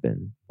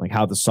happen, like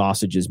how the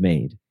sausage is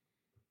made.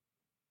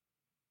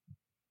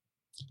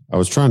 I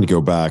was trying to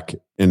go back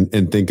and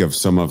think of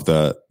some of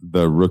the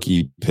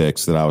rookie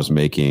picks that I was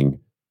making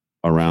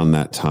around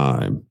that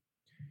time.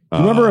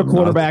 Remember a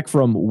quarterback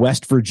from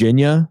West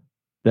Virginia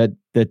that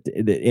the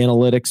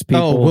analytics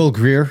people? Oh, Will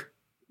Grier.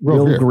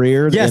 Will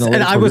Grier. Yes,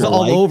 and I was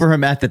all over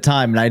him at the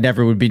time, and I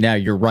never would be now.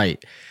 You're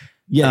right.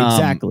 Yeah,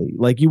 exactly.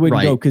 Like you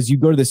wouldn't go because you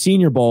go to the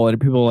Senior Bowl and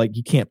people are like,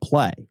 he can't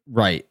play.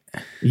 Right.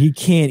 He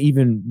can't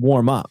even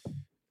warm up.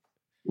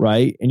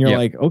 Right. And you're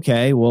like,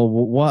 okay, well,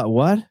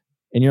 what?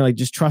 And you're like,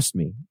 just trust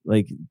me.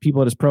 Like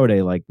people at his pro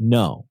day, like,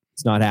 no,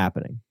 it's not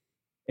happening.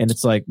 And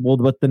it's like, well,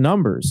 but the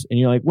numbers. And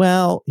you're like,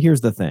 well,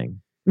 here's the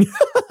thing.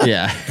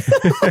 Yeah.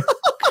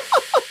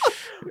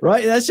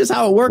 Right. That's just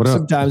how it works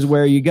sometimes,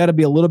 where you got to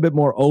be a little bit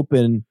more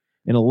open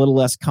and a little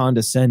less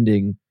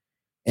condescending.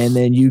 And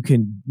then you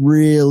can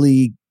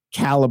really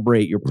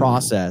calibrate your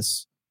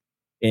process.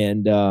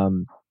 And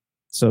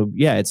so,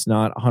 yeah, it's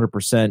not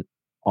 100%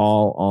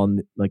 all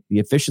on like the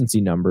efficiency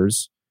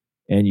numbers,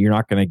 and you're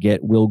not going to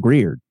get Will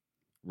Grier.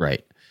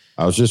 Right.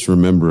 I was just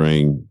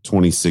remembering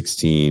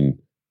 2016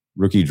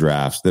 rookie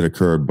drafts that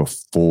occurred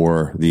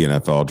before the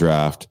NFL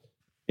draft.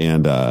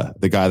 And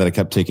the guy that I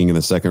kept taking in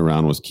the second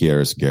round was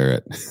Kieris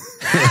Garrett.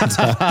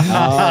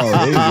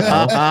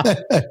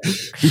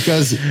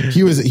 Because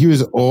he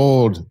was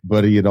old,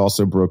 but he had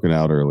also broken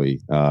out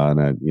early.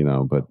 That's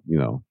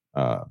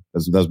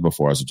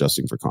before I was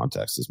adjusting for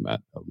context, as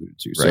Matt alluded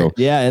to. Right.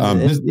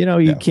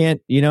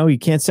 So you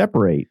can't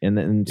separate. And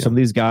then some of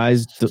these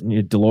guys,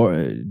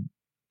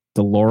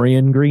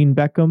 DeLorean Green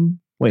Beckham.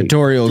 Wait,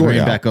 Dorial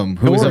Green Beckham,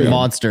 who was a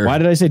monster. Why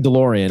did I say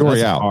DeLorean?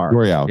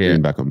 Dorial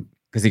Green Beckham.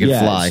 Because he could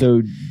fly.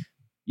 So,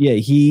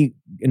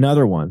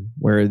 another one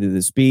where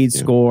the speed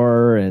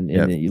score and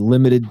the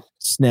limited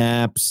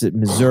snaps at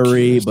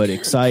Missouri, but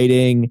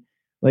exciting.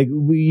 Like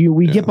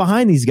we get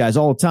behind these guys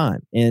all the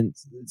time, and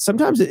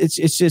sometimes it's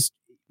just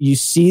you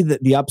see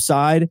the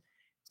upside,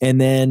 and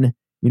then,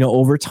 you know,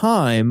 over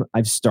time,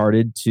 I've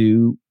started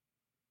to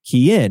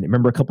key in.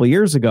 Remember a couple of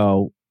years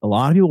ago, a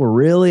lot of people were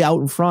really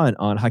out in front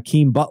on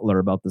Hakeem Butler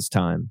about this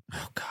time.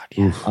 Oh God,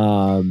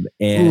 yeah.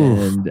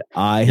 And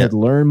I had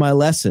learned my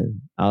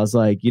lesson. I was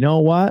like, you know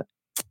what?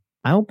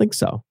 I don't think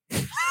so.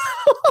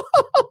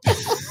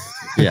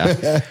 Yeah.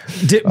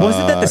 Wasn't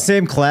that the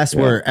same class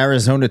where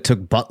Arizona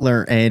took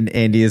Butler and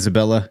Andy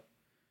Isabella?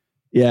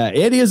 Yeah,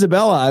 Andy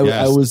Isabella. I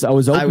was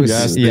open.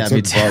 Yes,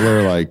 they took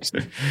Butler, like,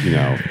 you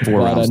know, 4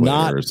 rounds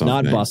later or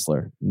something. Not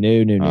Butler.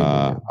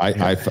 No.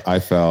 I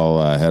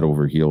fell head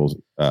over heels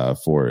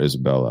for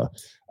Isabella.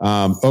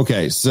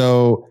 Okay,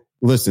 so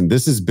listen,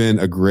 this has been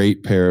a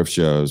great pair of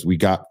shows. We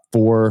got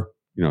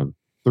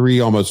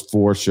 3, almost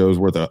 4 shows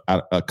worth of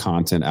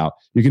content out.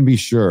 You can be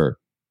sure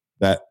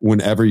that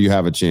whenever you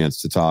have a chance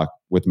to talk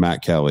with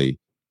Matt Kelly,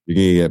 you're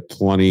going to get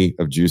plenty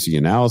of juicy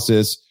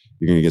analysis.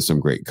 You're going to get some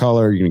great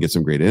color. You're going to get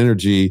some great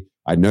energy.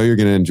 I know you're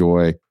going to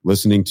enjoy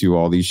listening to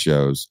all these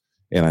shows,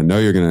 and I know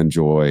you're going to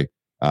enjoy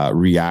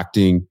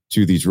reacting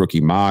to these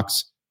rookie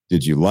mocks.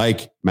 Did you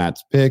like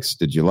Matt's picks?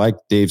 Did you like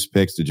Dave's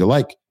picks? Did you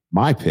like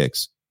my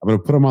picks? I'm going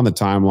to put them on the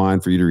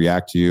timeline for you to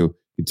react to. You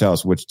can tell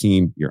us which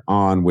team you're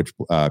on, which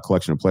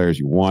collection of players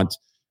you want.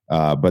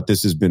 But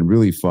this has been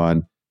really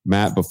fun.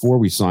 Matt, before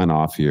we sign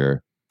off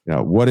here,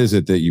 what is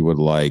it that you would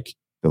like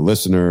the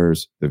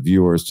listeners, the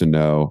viewers to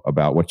know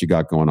about what you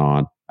got going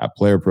on at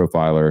Player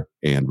Profiler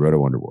and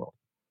Roto Underworld?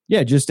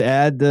 Yeah, just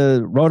add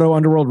the Roto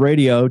Underworld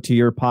Radio to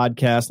your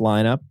podcast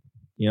lineup.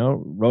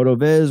 Roto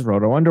Viz,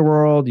 Roto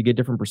Underworld. You get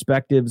different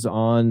perspectives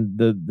on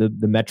the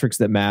metrics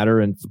that matter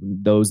and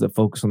those that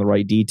focus on the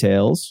right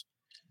details.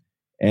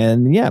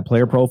 And yeah,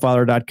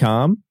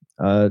 playerprofiler.com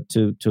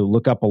to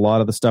look up a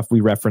lot of the stuff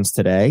we referenced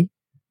today,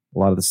 a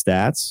lot of the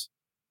stats,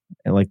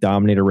 and like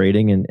Dominator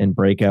rating and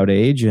breakout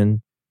age.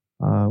 And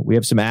we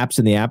have some apps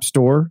in the App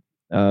Store.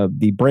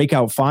 The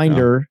Breakout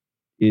Finder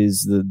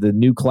is the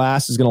new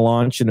class is going to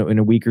launch in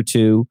a week or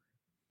two,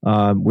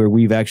 where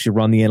we've actually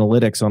run the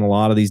analytics on a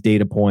lot of these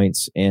data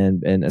points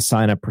and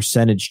assign a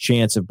percentage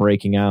chance of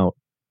breaking out.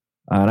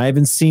 And I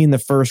haven't seen the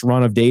first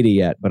run of data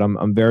yet, but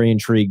I'm very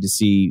intrigued to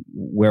see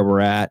where we're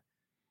at.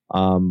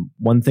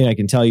 One thing I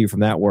can tell you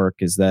from that work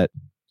is that,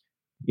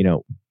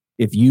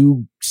 if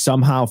you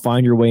somehow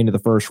find your way into the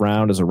first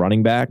round as a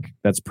running back,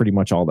 that's pretty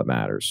much all that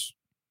matters,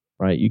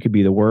 right? You could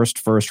be the worst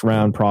first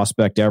round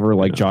prospect ever,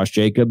 like Josh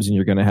Jacobs, and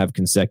you're going to have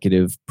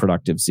consecutive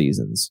productive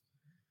seasons.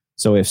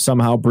 So if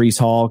somehow Breece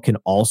Hall can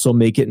also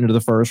make it into the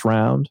first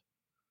round,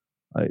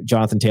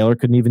 Jonathan Taylor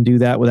couldn't even do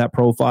that with that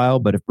profile.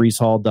 But if Breece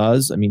Hall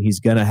does, he's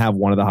going to have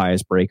one of the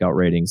highest breakout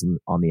ratings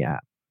on the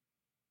app.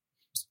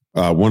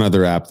 One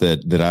other app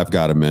that I've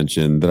got to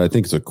mention that I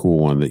think is a cool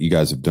one that you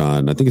guys have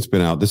done. I think it's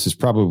been out. This is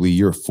probably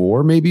year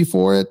 4, maybe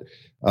for it.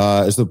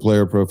 Is the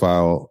Player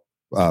Profiler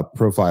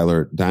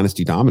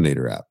Dynasty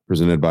Dominator app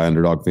presented by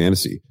Underdog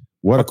Fantasy.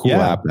 What a cool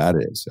app that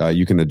is.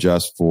 You can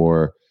adjust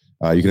for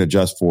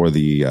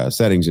the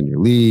settings in your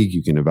league.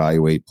 You can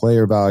evaluate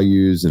player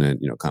values and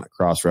kind of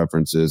cross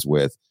references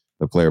with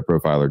the Player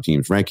Profiler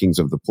team's rankings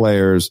of the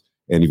players.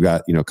 And you've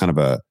got kind of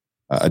a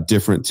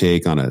different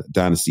take on a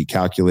dynasty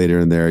calculator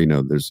in there.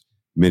 There's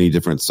many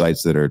different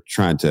sites that are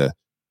trying to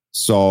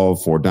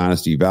solve for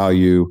dynasty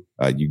value.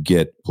 You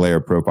get Player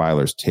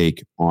Profiler's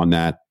take on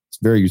that. It's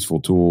a very useful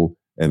tool,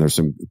 and there's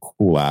some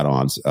cool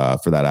add-ons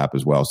for that app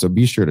as well. So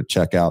be sure to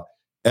check out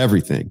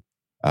everything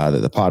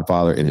that the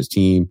Podfather and his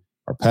team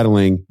are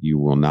peddling. You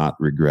will not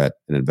regret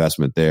an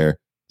investment there.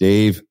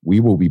 Dave, we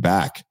will be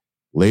back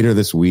later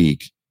this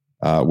week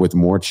with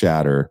more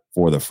chatter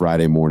for the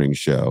Friday morning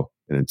show.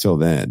 And until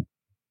then,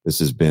 this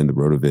has been the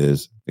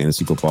RotoViz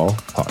Fantasy Football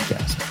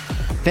Podcast.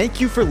 Thank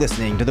you for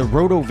listening to the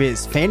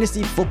RotoViz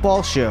Fantasy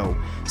Football Show.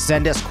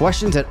 Send us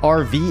questions at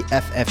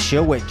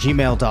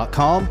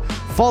rvffshow@gmail.com.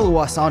 Follow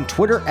us on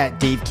Twitter at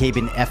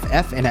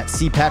DaveCabinFF and at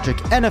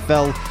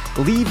CPatrickNFL.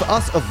 Leave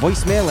us a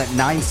voicemail at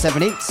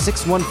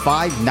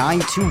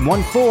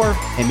 978-615-9214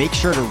 and make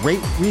sure to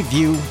rate,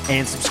 review,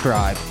 and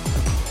subscribe.